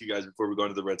to ask you guys before we go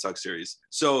into the Red Sox series.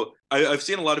 So I've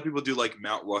seen a lot of people do like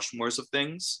Mount Rushmores of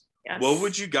things. Yes. What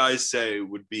would you guys say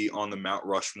would be on the Mount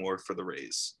Rushmore for the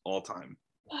Rays all time?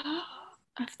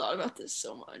 I've thought about this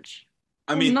so much.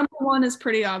 I mean, number one is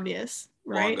pretty obvious,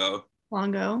 right?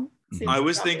 Longo. I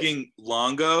was thinking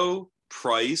Longo,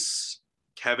 Price,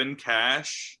 Kevin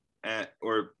Cash,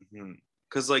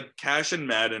 because like Cash and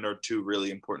Madden are two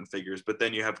really important figures, but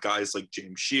then you have guys like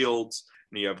James Shields,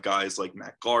 and you have guys like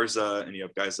Matt Garza, and you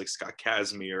have guys like Scott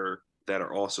Kazmir that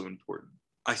are also important.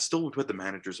 I still would put the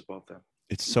managers above them.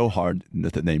 It's so hard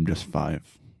to name just five,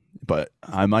 but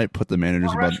I might put the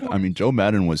managers above. I mean, Joe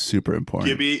Madden was super important.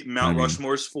 Gibby, Mount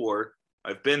Rushmore's 4.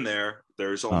 I've been there.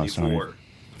 There's only 4.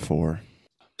 4.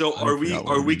 So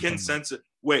are we consensus?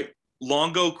 Wait,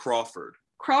 Longo, Crawford.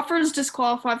 Crawford's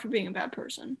disqualified for being a bad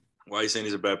person. Why are you saying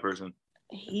he's a bad person?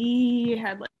 He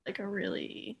had like a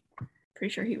really,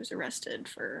 pretty sure he was arrested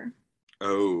for.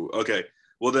 Oh, okay.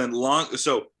 Well then,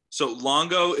 So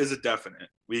Longo is a definite.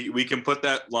 We can put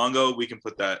that Longo. We can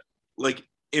put that. Like,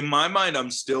 in my mind, I'm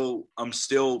still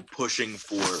pushing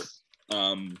for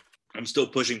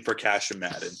Cash and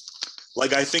Madden.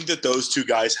 Like, I think that those two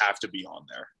guys have to be on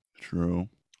there. True.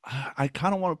 I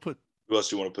kind of want to put. Who else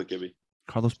do you want to put, Gibby?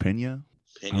 Carlos Pena.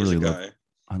 Pena's a guy.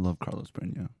 I love Carlos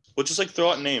Pena. Well, just like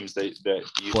throw out names that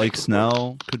you. Blake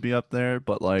Snell could be up there,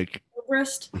 but like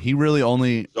Zobrist. He really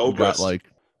only got like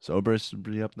Zobrist would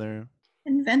be up there.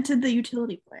 Invented the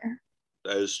utility player.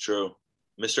 That is true,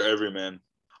 Mr. Everyman.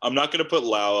 I'm not gonna put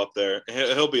Lau up there.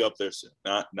 He'll be up there soon.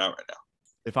 Not right now.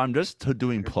 If I'm just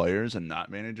doing players and not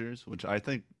managers, which I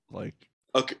think like.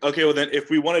 Okay. Well, then if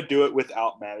we want to do it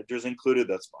without managers included,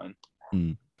 that's fine.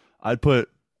 I'd put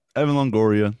Evan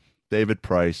Longoria, David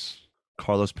Price,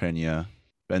 Carlos Pena,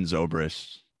 Ben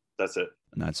Zobrist. That's it.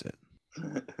 And that's it.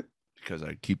 Because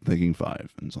I keep thinking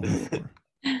 5 and it's only 4.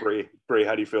 Bree,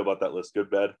 how do you feel about that list? Good,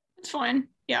 bad? It's fine.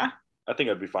 Yeah. I think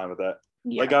I'd be fine with that.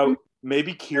 Yeah. Like,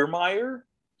 maybe Kiermaier?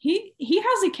 He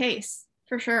has a case,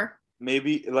 for sure.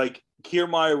 Maybe, like,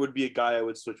 Kiermaier would be a guy I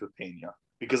would switch with Pena.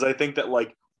 Because I think that,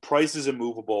 like, Price is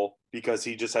immovable because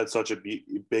he just had such a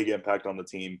big impact on the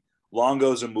team.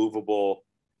 Longo's immovable.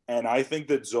 And I think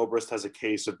that Zobrist has a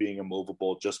case of being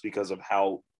immovable just because of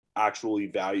how actually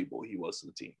valuable he was to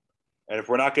the team. And if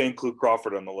we're not going to include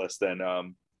Crawford on the list, then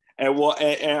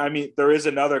I mean, there is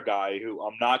another guy who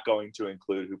I'm not going to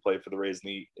include who played for the Rays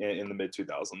in the mid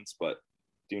 2000s. But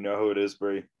do you know who it is,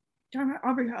 Bree? Talking about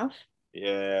Aubrey Huff?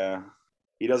 Yeah,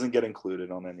 he doesn't get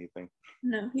included on anything.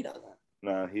 No, he doesn't.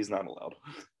 No, he's not allowed.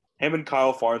 Him and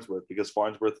Kyle Farnsworth, because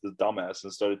Farnsworth is a dumbass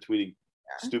and started tweeting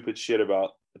stupid shit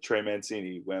about Trey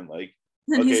Mancini when, like,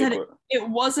 then he said it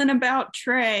wasn't about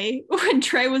Trey when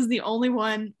Trey was the only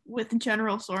one with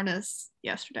general soreness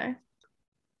yesterday.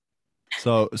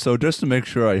 So just to make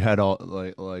sure I had all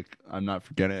like I'm not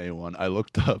forgetting anyone, I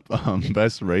looked up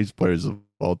best Rays players of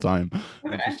all time,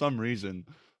 and for some reason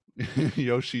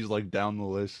Yoshi's like down the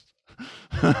list.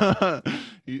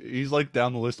 He's like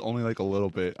down the list only like a little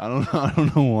bit. I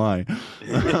don't know why.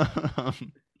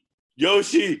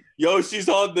 Yoshi's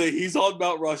on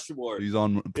Mount Rushmore. He's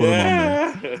on. Put him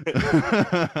on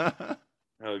there.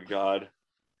 Oh God,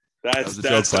 that's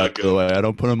not good. By the way, I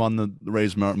don't put him on the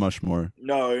Rays Mount Rushmore.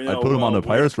 No, I put him on the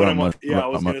Pirates Mount Rushmore. Yeah, I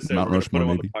was gonna say Mount Rushmore. Put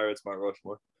him on the Pirates Mount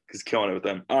Rushmore because killing it with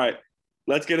them. All right,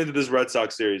 let's get into this Red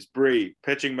Sox series. Bree,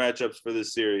 pitching matchups for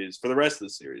this series, for the rest of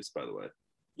the series, by the way.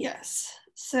 Yes.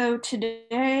 So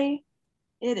today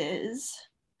it is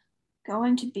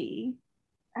going to be.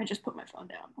 I just put my phone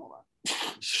down. Hold on.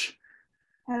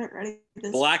 Had it ready.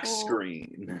 Black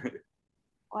screen.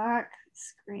 Black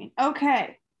screen.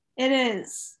 Okay. It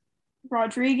is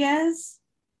Rodriguez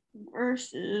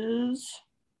versus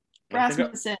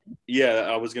Rasmussen.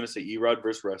 I was going to say Erod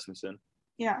versus Rasmussen.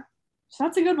 Yeah. So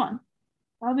that's a good one.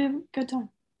 That'll be a good time.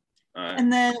 All right.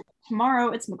 And then tomorrow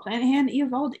it's McClanahan,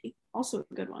 Eovaldi. Also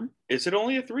a good one. Is it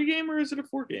only a 3-gamer or is it a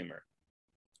 4-gamer?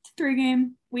 It's a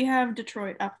 3-game. We have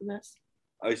Detroit after this.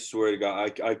 I swear to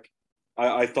God,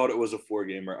 I thought it was a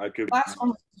 4-gamer. Last one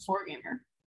was a 4-gamer.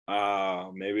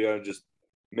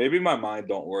 Maybe my mind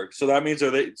don't work. So that means do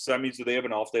they have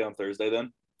an off day on Thursday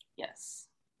then? Yes.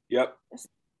 Yep. Yes.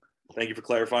 Thank you for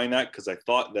clarifying that because I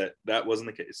thought that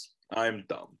wasn't the case. I'm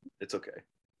dumb. It's okay.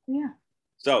 Yeah.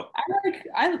 So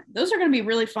those are going to be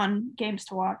really fun games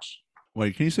to watch.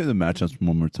 Wait, can you say the matchups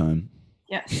one more time?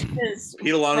 Yes.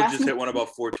 Pete Alano just hit one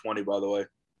about 420, by the way.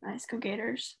 Nice. Go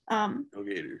Gators. Go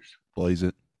Gators. Blaze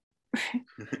it.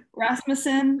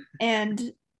 Rasmussen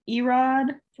and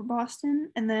Erod for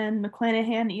Boston, and then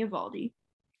McClanahan, Eovaldi.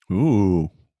 Ooh.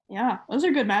 Yeah, those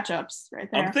are good matchups right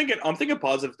there. I'm thinking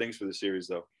positive things for the series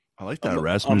though. I like that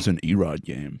Rasmussen Erod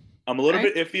game. I'm a little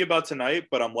bit iffy about tonight,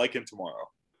 but I'm liking tomorrow.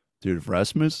 Dude, if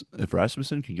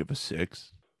Rasmussen can give a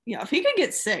 6. Yeah, if he could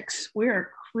get 6,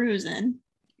 we're cruising.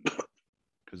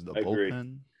 Because the bullpen. Agree.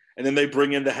 And then they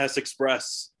bring in the Hess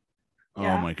Express.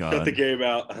 Yeah. Oh my God. Cut the game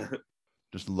out.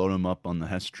 Just load him up on the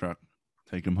Hess truck.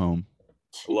 Take him home.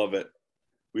 Love it.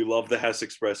 We love the Hess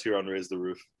Express here on Raise the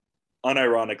Roof.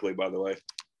 Unironically, by the way.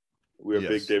 We are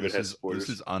big David Hess supporters.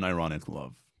 This is unironic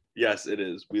love. Yes, it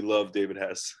is. We love David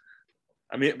Hess.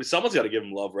 I mean, someone's got to give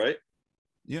him love, right?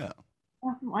 Yeah.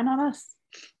 Why not us?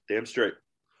 Damn straight.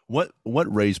 What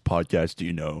Rays podcast do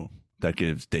you know that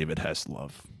gives David Hess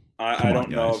love? I don't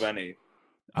know of any.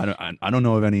 I don't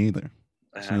know of any either.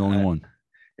 It's the only one.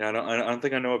 Yeah, I don't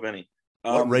think I know of any.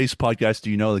 What Rays podcast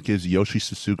do you know that gives Yoshi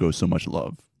Susugo so much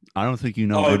love? I don't think you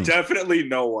know. Oh, any. Definitely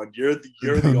no one. You're the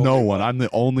only no one. I'm the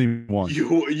only one.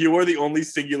 You are the only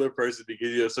singular person to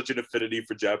give you such an affinity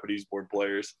for Japanese-born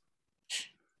players.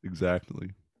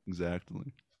 Exactly.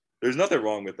 There's nothing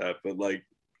wrong with that, but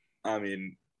I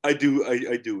mean, I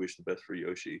do wish the best for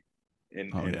Yoshi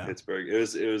in Pittsburgh. It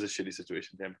was a shitty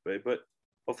situation in Tampa Bay, but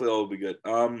hopefully all will be good.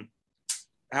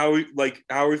 How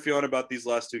are we feeling about these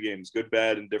last 2 games? Good,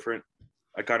 bad, and different?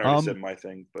 I kind of already said my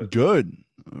thing, but good.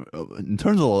 In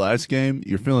terms of the last game,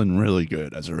 you're feeling really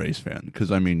good as a Rays fan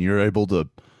because I mean you're able to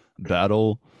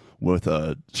battle with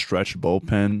a stretched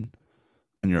bullpen,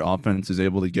 and your offense is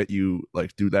able to get you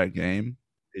through that game.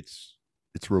 It's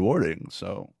rewarding.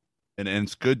 So, and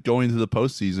it's good going to the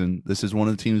postseason. This is one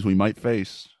of the teams we might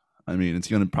face. I mean, it's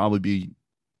going to probably be.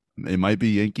 It might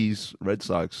be Yankees, Red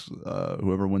Sox.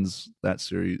 Whoever wins that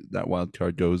series, that wild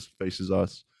card faces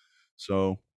us.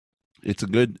 So it's a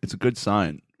good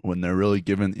sign when they're really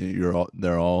giving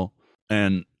their all.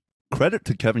 And credit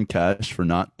to Kevin Cash for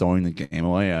not throwing the game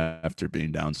away after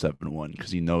being down 7-1 because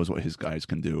he knows what his guys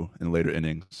can do in later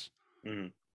innings.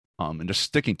 Mm-hmm. And just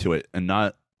sticking to it and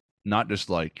not just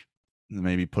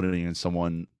maybe putting in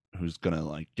someone who's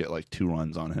gonna get 2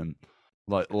 runs on him.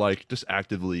 Like just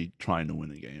actively trying to win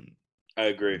the game. I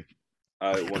agree.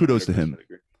 Kudos to him.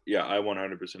 Agree. Yeah, I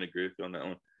 100% agree with you on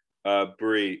that one.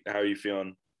 Bree, how are you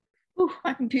feeling? Ooh,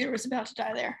 my computer was about to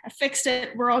die there. I fixed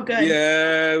it. We're all good.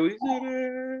 Yeah, we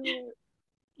did it.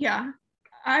 Yeah.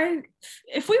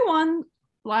 If we won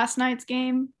last night's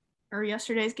game or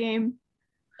yesterday's game,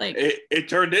 it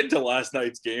turned into last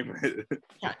night's game.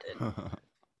 Yeah, it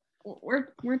did.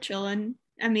 We're chilling.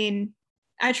 I mean,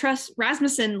 I trust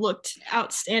Rasmussen looked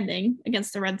outstanding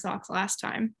against the Red Sox last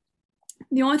time.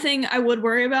 The only thing I would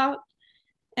worry about,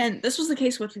 and this was the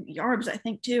case with Yarbs, I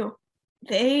think too,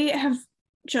 they have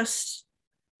just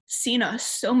seen us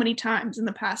so many times in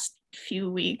the past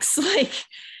few weeks.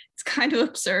 It's kind of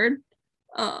absurd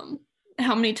how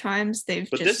many times they've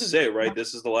this is it, right?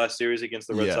 This is the last series against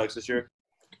the Red Sox this year?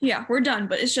 Yeah, we're done.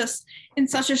 But it's just in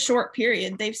such a short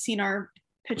period, they've seen our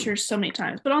pitchers so many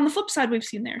times. But on the flip side, we've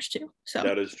seen theirs too. So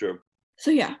that is true.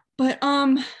 So yeah, but I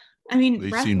mean,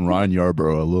 they've seen Ryan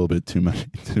Yarbrough a little bit too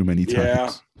many times.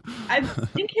 Yeah. I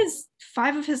think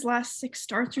 5 of his last 6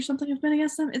 starts or something have been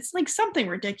against them. It's something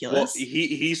ridiculous. Well,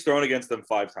 he's thrown against them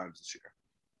 5 times this year.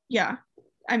 Yeah,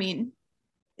 I mean,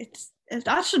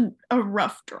 that's a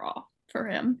rough draw for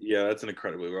him. Yeah, that's an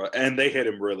incredibly rough, and they hit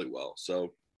him really well.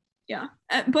 So. Yeah,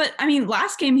 but I mean,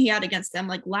 last game he had against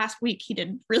them, last week, he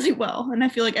did really well, and I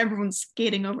feel like everyone's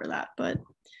skating over that. But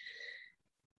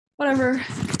whatever.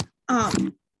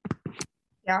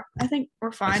 Yeah, Yeah, I think we're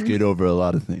I fine. skate over a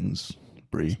lot of things,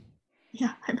 Bree.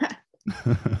 Yeah, I bet.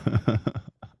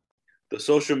 The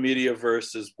social media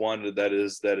verse is one that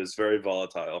is very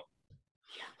volatile.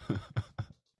 Yeah.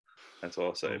 That's all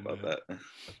I'll say about that.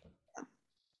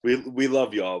 We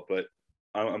love y'all, but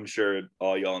I'm sure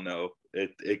all y'all know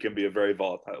it can be a very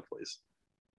volatile place.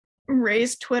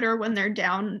 Raise Twitter when they're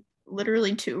down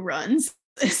literally 2 runs.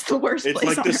 It's the worst It's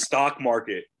place like the stock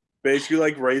market. Basically,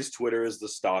 like Raise Twitter is the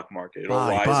stock market. It'll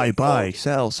buy,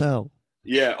 sell.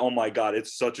 Yeah, oh my God,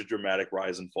 it's such a dramatic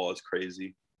rise and fall. It's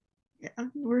crazy. Yeah,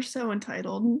 we're so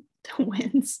entitled to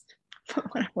wins,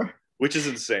 but whatever. Which is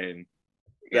insane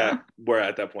that we're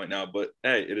at that point now, but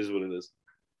hey, it is what it is.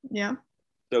 Yeah.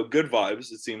 So good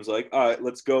vibes, it seems like. All right,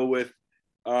 let's go with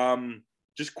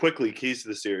just quickly keys to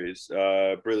the series.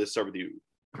 Brie, let's start with you.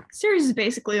 Series is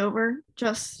basically over.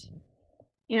 Just,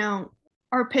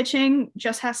 our pitching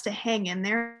just has to hang in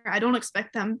there. I don't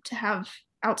expect them to have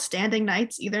outstanding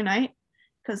nights either night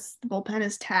because the bullpen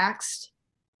is taxed.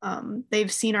 They've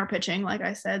seen our pitching, like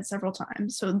I said, several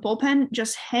times. So the bullpen,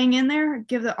 just hang in there,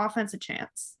 give the offense a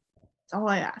chance. That's all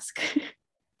I ask.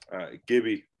 All right,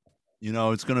 Gibby.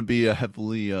 It's going to be a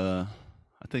heavily, I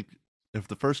think if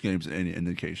the first game's any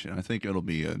indication, I think it'll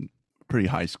be a pretty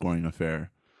high scoring affair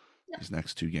these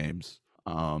next 2 games.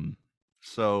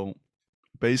 So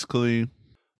basically,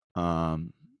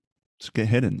 just get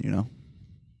hitting,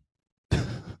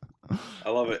 I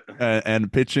love it.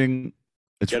 And pitching,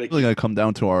 it's really going to come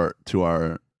down to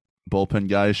our bullpen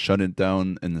guys shutting it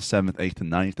down in the 7th, 8th,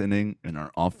 and 9th inning, and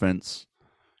our offense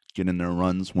getting their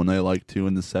runs when they like to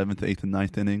in the 7th, 8th, and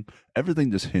 9th inning.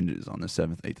 Everything just hinges on the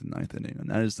 7th, 8th, and 9th inning, and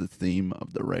that is the theme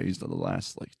of the Rays of the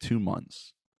last 2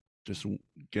 months. Just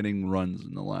getting runs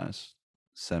in the last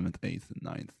 7th, 8th, and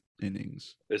 9th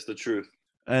innings. It's the truth.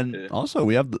 And also,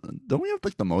 don't we have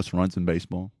the most runs in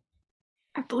baseball?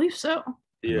 I believe so.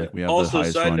 Yeah. We have also, the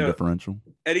highest run differential.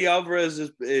 Eddie Alvarez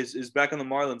is back on the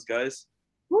Marlins, guys.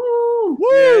 Woo!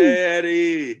 Yeah,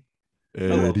 Eddie. I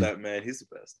love that man. He's the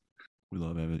best. We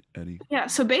love Eddie. Yeah,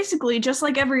 so basically, just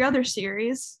like every other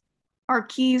series, our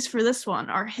keys for this one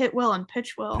are hit well and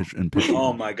pitch well. Pitch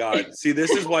oh my God! See, this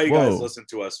is why you guys listen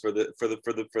to us for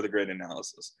the great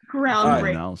analysis.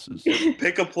 Groundbreaking analysis.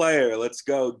 Pick a player. Let's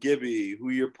go, Gibby. Who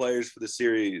are your players for the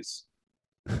series?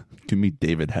 Give me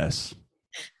David Hess.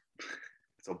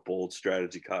 It's a bold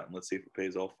strategy, Cotton. Let's see if it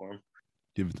pays off for him.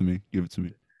 Give it to me.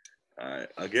 All right,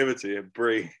 I'll give it to you,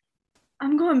 Bree.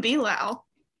 I'm going Bilal.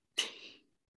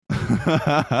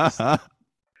 I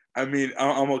mean,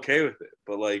 I'm okay with it,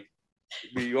 but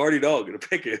you already know I'm gonna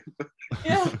pick it.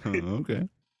 Yeah. Okay.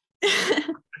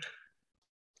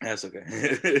 That's okay.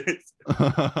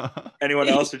 Anyone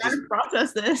else? Trying to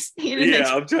process this.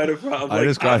 I'm trying to. I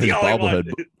just got his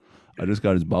bobblehead. I just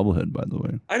got his bobblehead, by the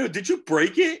way. I know. Did you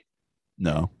break it?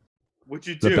 No. What'd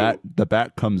you do? The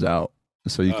bat comes out,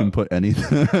 so you can put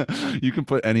anything. You can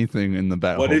put anything in the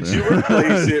bat. What holder. did you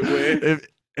replace it with?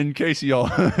 In case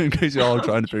y'all are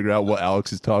trying to figure out what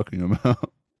Alex is talking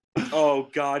about. Oh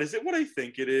God, is it what I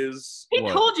think it is? He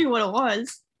told you what it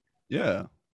was. Yeah.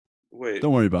 Wait.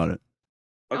 Don't worry about it.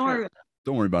 Okay.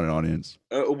 Don't worry about it, audience.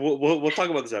 We'll talk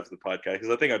about this after the podcast because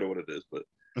I think I know what it is, but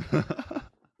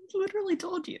He literally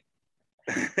told you.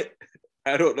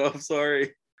 I don't know. I'm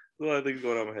sorry. There's a lot of things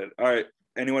going on in my head. All right.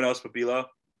 Anyone else but Bilo? Or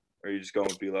are you just going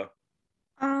with Bilo?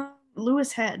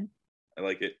 Lewis Head. I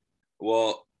like it.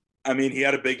 Well, I mean, he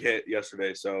had a big hit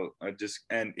yesterday, so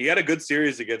and he had a good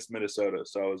series against Minnesota,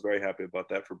 so I was very happy about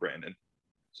that for Brandon.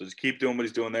 So just keep doing what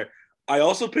he's doing there. I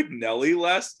also picked Nelly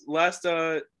last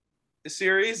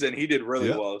series, and he did really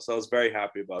well, so I was very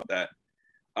happy about that.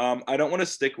 I don't want to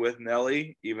stick with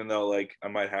Nelly, even though I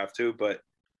might have to, but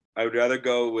I would rather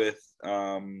go with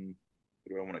who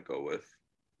do I want to go with?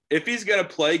 If he's gonna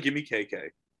play, give me KK.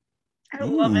 I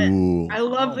love it. I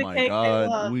love the KK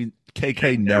love.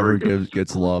 KK never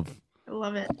gets love. I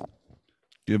love it.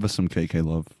 Give us some KK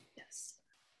love. Yes.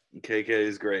 KK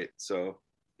is great. So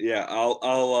yeah,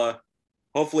 I'll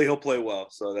hopefully he'll play well.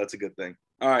 So that's a good thing.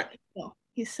 All right. Oh,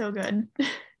 he's so good.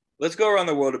 Let's go around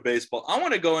the world of baseball. I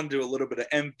want to go into a little bit of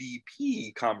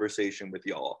MVP conversation with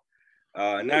y'all.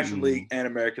 National League and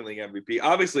American League MVP.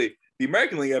 Obviously, the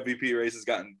American League MVP race has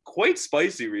gotten quite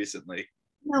spicy recently.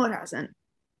 No, it hasn't.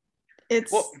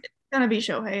 It's gonna be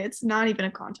Shohei. It's not even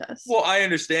a contest. Well, I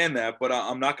understand that, but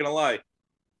I'm not gonna lie.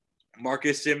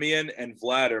 Marcus Semien and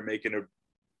Vlad are making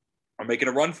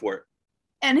a run for it.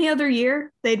 Any other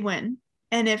year, they'd win.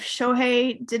 And if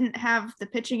Shohei didn't have the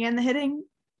pitching and the hitting,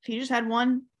 if he just had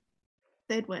one,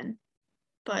 they'd win.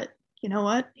 But you know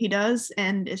what? He does,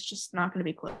 and it's just not going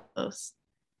to be close.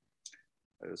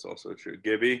 That is also true.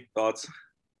 Gibby, thoughts?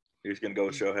 He's gonna go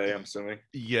with Shohei, I'm assuming.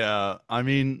 Yeah, I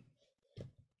mean,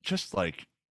 just like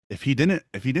if he didn't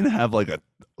have like a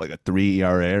 3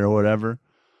 ERA or whatever,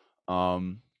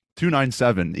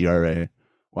 2.97 ERA.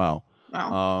 Wow.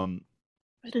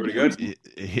 Pretty good.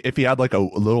 If he had like a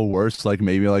little worse, like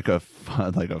maybe like a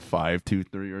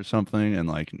 5.23 or something, and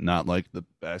like not like the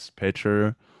best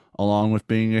pitcher along with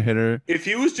being a hitter. If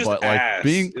he was just but like ass,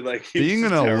 being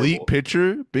an elite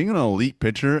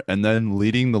pitcher, and then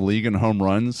leading the league in home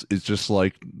runs is just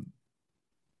like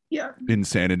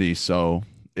insanity. So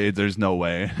there's no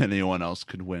way anyone else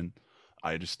could win.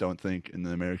 I just don't think in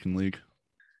the American League.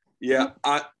 Yeah,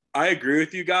 I agree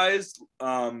with you guys.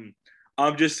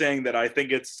 I'm just saying that I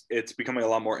think it's becoming a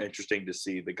lot more interesting to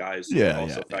see the guys who are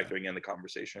also factoring in the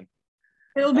conversation.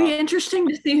 It'll be interesting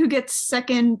to see who gets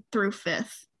 2nd through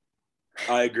 5th.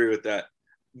 I agree with that.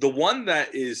 The one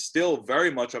that is still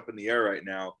very much up in the air right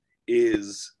now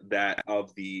is that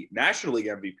of the National League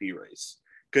MVP race,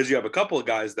 because you have a couple of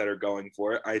guys that are going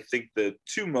for it. I think the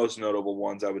 2 most notable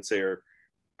ones I would say are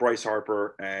Bryce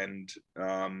Harper and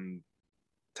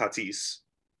Tatis.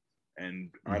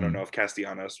 And I don't know if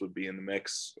Castellanos would be in the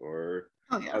mix or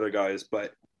other guys,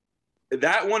 but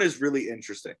that one is really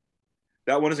interesting.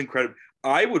 That one is incredible.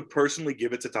 I would personally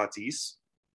give it to Tatis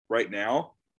right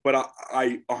now, but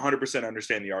I 100%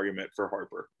 understand the argument for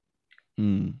Harper.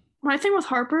 My thing with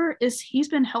Harper is he's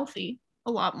been healthy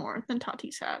a lot more than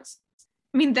Tatis has.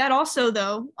 I mean, that also,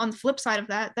 though, on the flip side of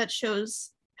that, that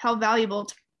shows how valuable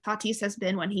Tatis has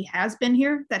been when he has been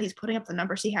here, that he's putting up the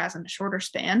numbers he has in a shorter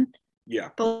span. Yeah.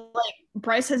 But like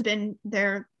Bryce has been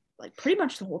there like pretty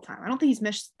much the whole time. I don't think he's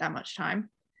missed that much time.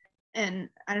 And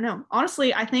I don't know.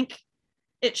 Honestly, I think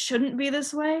it shouldn't be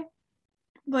this way,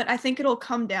 but I think it'll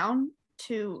come down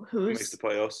to who makes the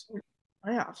playoffs.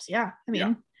 Playoffs, yeah. I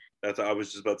mean, I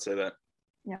was just about to say that.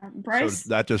 Yeah, Bryce. So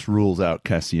that just rules out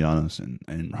Castellanos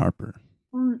and Harper.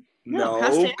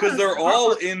 No, because they're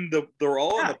all in the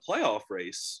playoff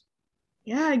race.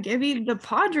 Yeah, Gibby, the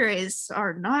Padres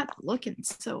are not looking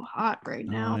so hot right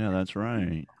now. Oh, yeah, that's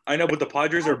right. I know, but the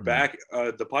Padres are back.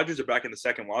 The Padres are back in the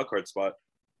 2nd wildcard spot.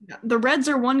 The Reds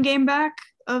are 1 game back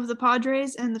of the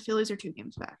Padres, and the Phillies are 2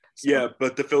 games back. So. Yeah,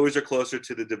 but the Phillies are closer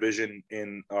to the division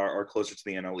are closer to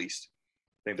the NL East.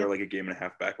 I think they're like a game and a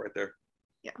half back right there.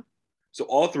 Yeah. So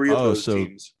all 3 of those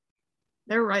teams.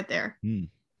 They're right there.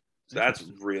 So that's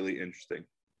really interesting.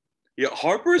 Yeah,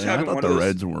 Harper's having one of those. The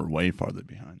Reds were way farther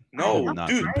behind. No,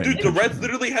 dude, the Reds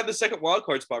literally had the 2nd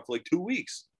wildcard spot for like 2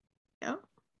 weeks. Yeah.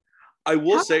 I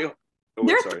will say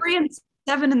they're 3-7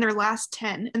 in their last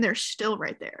 10, and they're still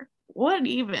right there. What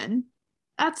even?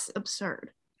 That's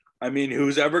absurd. I mean,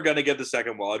 who's ever going to get the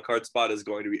 2nd wildcard spot is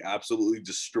going to be absolutely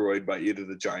destroyed by either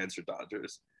the Giants or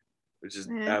Dodgers, which is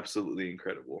absolutely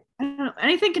incredible. I don't know.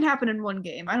 Anything can happen in one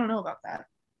game. I don't know about that.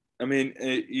 I mean,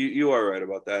 you are right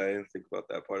about that. I didn't think about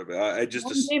that part of it. I just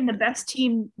one game, the best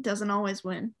team doesn't always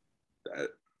win.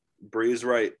 Bree is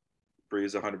right. Bree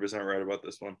is 100% right about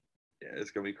this one. Yeah, it's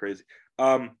gonna be crazy.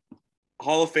 Hall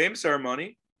of Fame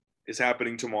ceremony is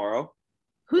happening tomorrow.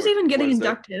 Who's even getting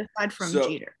inducted aside from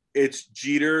Jeter? It's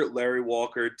Jeter, Larry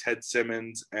Walker, Ted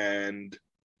Simmons, and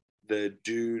the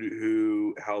dude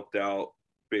who helped out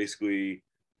basically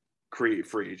create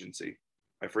free agency.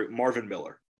 Marvin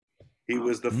Miller. He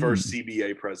was the first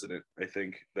CBA president. I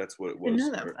think that's what it was. I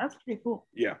know that. That's pretty cool.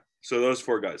 Yeah. So those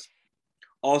 4 guys.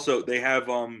 Also, they have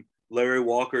Larry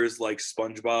Walker's like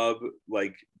SpongeBob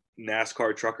like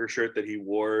NASCAR trucker shirt that he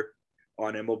wore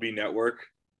on MLB Network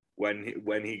when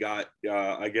he got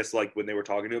I guess like when they were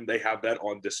talking to him. They have that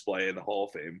on display in the Hall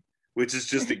of Fame, which is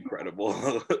just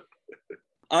incredible.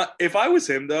 If I was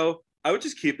him though, I would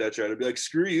just keep that shirt. I'd be like,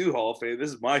 screw you, Hall of Fame.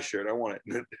 This is my shirt. I want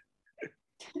it.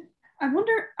 I've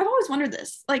always wondered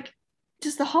this. Like,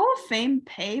 does the Hall of Fame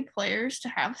pay players to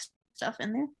have stuff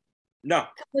in there? No.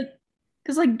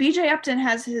 Because like BJ Upton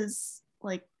has his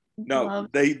like. No,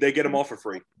 glove. they get them all for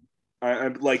free.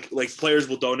 I'm like players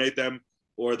will donate them,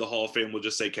 or the Hall of Fame will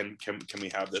just say, can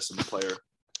we have this? And the player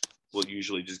will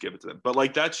usually just give it to them. But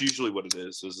like that's usually what it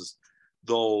is. Is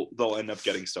they'll end up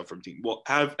getting stuff from team. Well,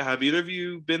 have either of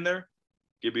you been there?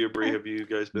 Gibby or Bree, have you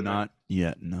guys been there? Not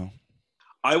yet, no.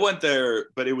 I went there,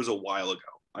 but it was a while ago.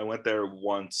 I went there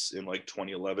once in like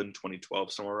 2011,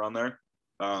 2012, somewhere around there.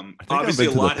 Obviously,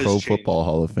 I've been to the Pro Football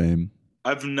Hall of Fame.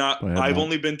 I've not. I've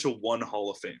only been to one Hall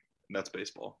of Fame, and that's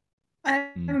baseball. I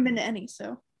haven't been to any,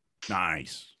 so.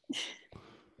 Nice.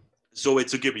 So wait,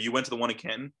 so Gibby, you went to the one in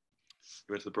Canton?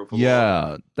 You went to the Pro Football?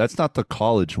 Yeah, that's not the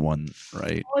college one,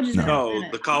 right? No,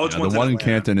 the college one. The one in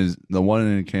Canton is the one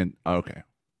in Canton. Okay.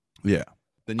 Yeah.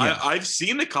 Then yeah. I've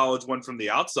seen the college one from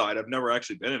the outside. I've never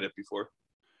actually been in it before.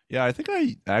 Yeah, I think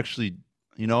I actually,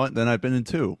 you know what? Then I've been in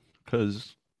 2.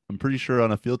 because I'm pretty sure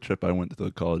on a field trip I went to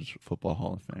the College Football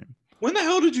Hall of Fame. When the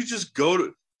hell did you just go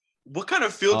to? What kind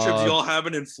of field trips y'all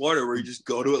having in Florida where you just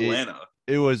go to Atlanta?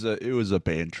 It was a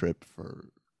band trip for.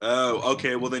 Oh,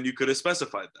 okay. Well, then you could have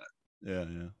specified that.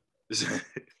 Yeah.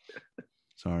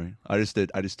 Sorry, I just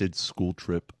did school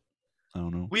trip. I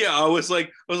don't know. Yeah, I was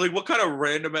like, what kind of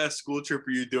random ass school trip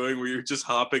are you doing where you're just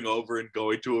hopping over and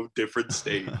going to a different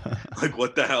state? Like,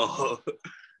 what the hell?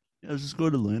 Yeah, let's just go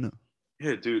to Atlanta.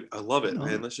 Yeah, dude, I love it,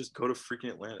 man. Let's just go to freaking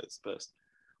Atlanta. It's the best.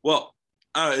 Well,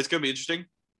 it's gonna be interesting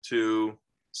to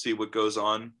see what goes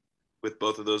on with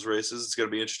both of those races. It's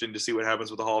gonna be interesting to see what happens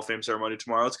with the Hall of Fame ceremony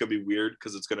tomorrow. It's gonna be weird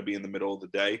because it's gonna be in the middle of the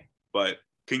day, but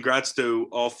congrats to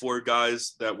all 4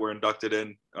 guys that were inducted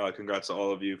in. Congrats to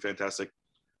all of you. Fantastic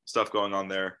stuff going on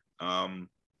there. And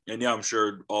yeah, I'm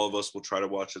sure all of us will try to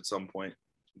watch at some point,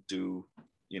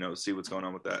 see what's going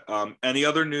on with that. Any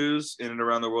other news in and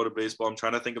around the world of baseball? I'm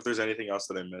trying to think if there's anything else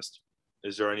that I missed.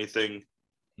 Is there anything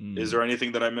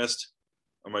that I missed?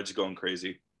 Or am I just going crazy?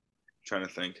 I'm trying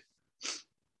to think.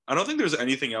 I don't think there's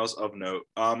anything else of note.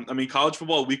 College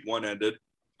football week 1 ended.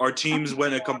 Our teams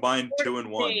went a combined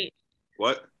 2-1.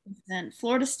 What? Then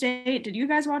Florida State. Did you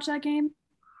guys watch that game?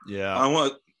 Yeah. I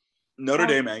want Notre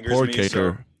Dame angers Poor me.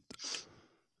 Kicker. So.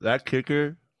 That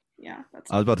kicker. Yeah.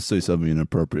 I was about to say something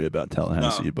inappropriate about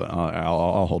Tallahassee, but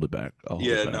I'll hold it back.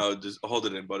 Just hold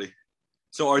it in, buddy.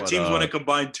 So our teams went a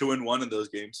combined 2-1 in those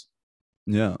games.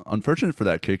 Yeah. Unfortunate for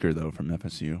that kicker, though, from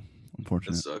FSU.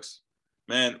 Unfortunate. That sucks.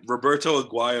 Man, Roberto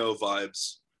Aguayo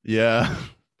vibes. Yeah.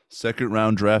 2nd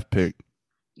round draft pick.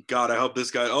 God, I hope this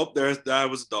guy. Oh, that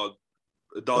was a dog.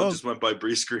 The dog just went by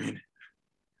Bree screen.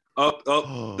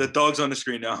 The dog's on the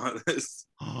screen now.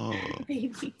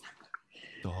 Baby.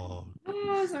 Dog.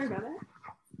 Oh, sorry about that.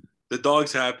 The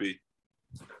dog's happy.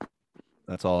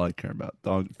 That's all I care about.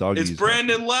 Dog. It's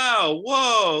Brandon Lau.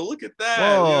 Whoa, look at that.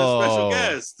 Whoa. We have a special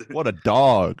guest. What a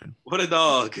dog. What a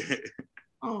dog.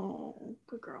 Oh,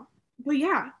 good girl. But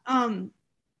yeah,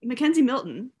 Mackenzie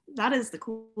Milton. That is the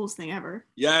coolest thing ever.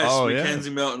 Yes,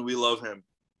 Mackenzie Milton. We love him.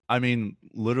 I mean,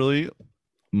 literally,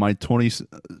 my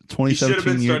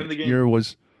 2017 year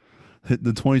was the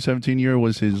 2017 year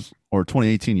was his, or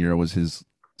 2018 year was his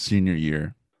senior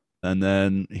year, and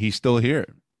then he's still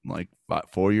here, like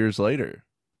 4 years later.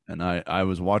 And I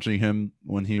was watching him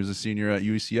when he was a senior at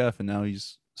UCF, and now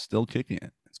he's still kicking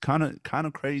it. It's kind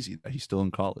of crazy that he's still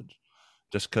in college,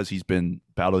 just because he's been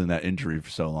battling that injury for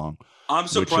so long. I'm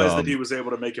surprised that he was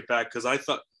able to make it back, because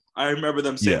I remember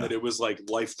them saying that it was like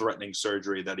life-threatening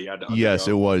surgery that he had to undergo. Yes,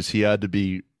 it was. He had to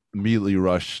be immediately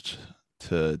rushed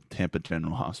to Tampa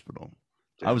General Hospital.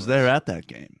 I was there at that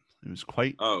game. It was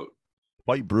quite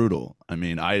brutal. I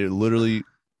mean,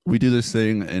 we do this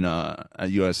thing at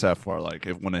USF where, like,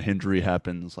 when an injury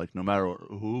happens, like, no matter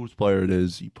whose player it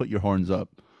is, you put your horns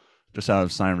up just out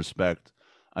of sign of respect.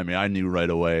 I mean, I knew right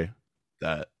away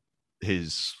that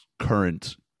his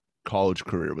current college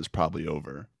career was probably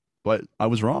over, but I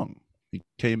was wrong. He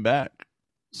came back,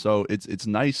 so it's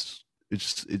nice.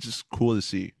 It's just cool to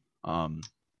see.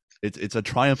 It's a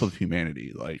triumph of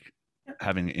humanity, like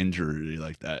having an injury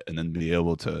like that, and then be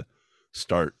able to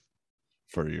start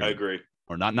for your. I agree.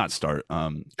 Or not start.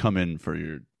 Come in for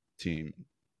your team.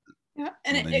 Yeah,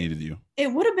 and they needed you. It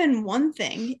would have been one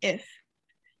thing if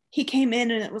he came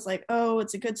in and it was like, oh,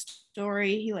 it's a good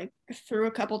story. He like threw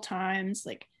a couple times.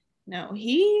 Like, no,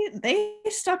 they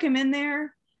stuck him in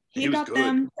there. He got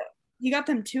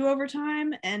them 2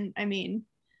 overtime, and I mean,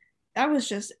 that was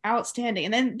just outstanding.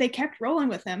 And then they kept rolling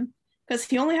with him because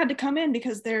he only had to come in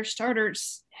because their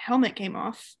starter's helmet came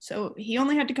off, so he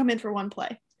only had to come in for 1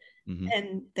 play. Mm-hmm.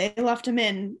 And they left him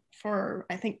in for,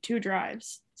 I think, 2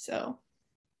 drives. So,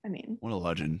 I mean, what a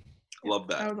legend! Love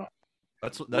that.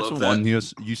 That's one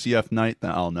UCF night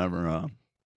that I'll never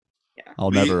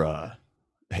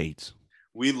hate.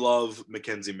 We love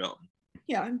Mackenzie Milton.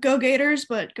 Yeah, go Gators,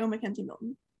 but go Mackenzie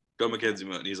Milton. Go Mackenzie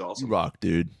Milton. He's awesome. You rock,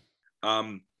 dude.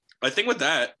 I think with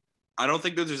that, I don't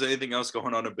think that there's anything else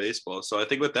going on in baseball. So I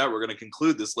think with that, we're going to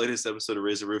conclude this latest episode of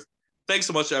Raise the Roof. Thanks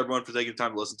so much to everyone for taking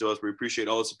time to listen to us. We appreciate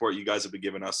all the support you guys have been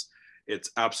giving us.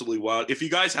 It's absolutely wild. If you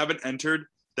guys haven't entered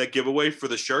that giveaway for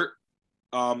the shirt,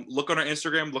 look on our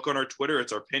Instagram, look on our Twitter.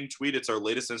 It's our pinned tweet. It's our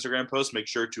latest Instagram post. Make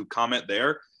sure to comment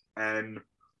there and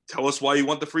tell us why you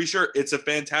want the free shirt. It's a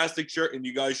fantastic shirt, and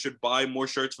you guys should buy more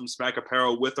shirts from Smack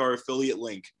Apparel with our affiliate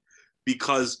link,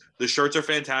 because the shirts are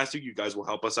fantastic. You guys will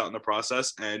help us out in the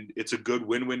process, and it's a good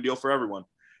win-win deal for everyone.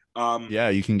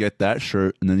 You can get that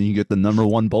shirt, and then you can get the number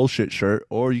 1 bullshit shirt,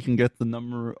 or you can get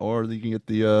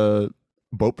the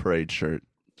boat parade shirt.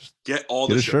 Get all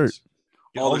the shirts.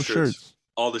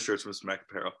 All the shirts from Smack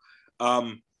Apparel.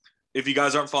 If you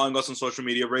guys aren't following us on social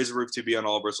media, Raise the Roof TV on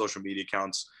all of our social media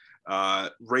accounts.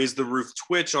 Raise the Roof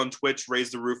Twitch on Twitch,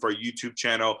 Raise the Roof our YouTube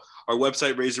channel, our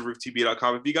website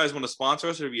raisetherooftv.com. If you guys want to sponsor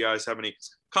us, or if you guys have any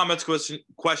comments,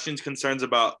 questions, concerns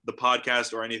about the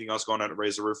podcast or anything else going on at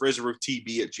Raise the Roof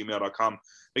TV at gmail.com.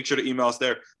 Make sure to email us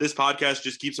there. This podcast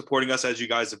just keeps supporting us as you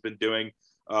guys have been doing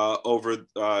over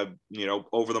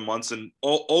the months and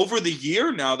over the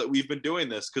year now that we've been doing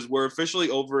this, because we're officially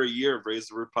over a year of Raise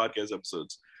the Roof podcast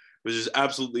episodes, which is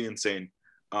absolutely insane.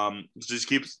 Just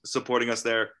keep supporting us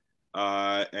there.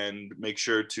 And make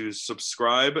sure to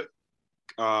subscribe,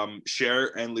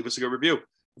 share, and leave us a good review.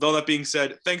 With all that being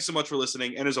said, thanks so much for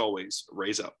listening. And as always,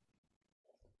 raise up.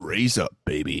 Raise up,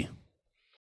 baby.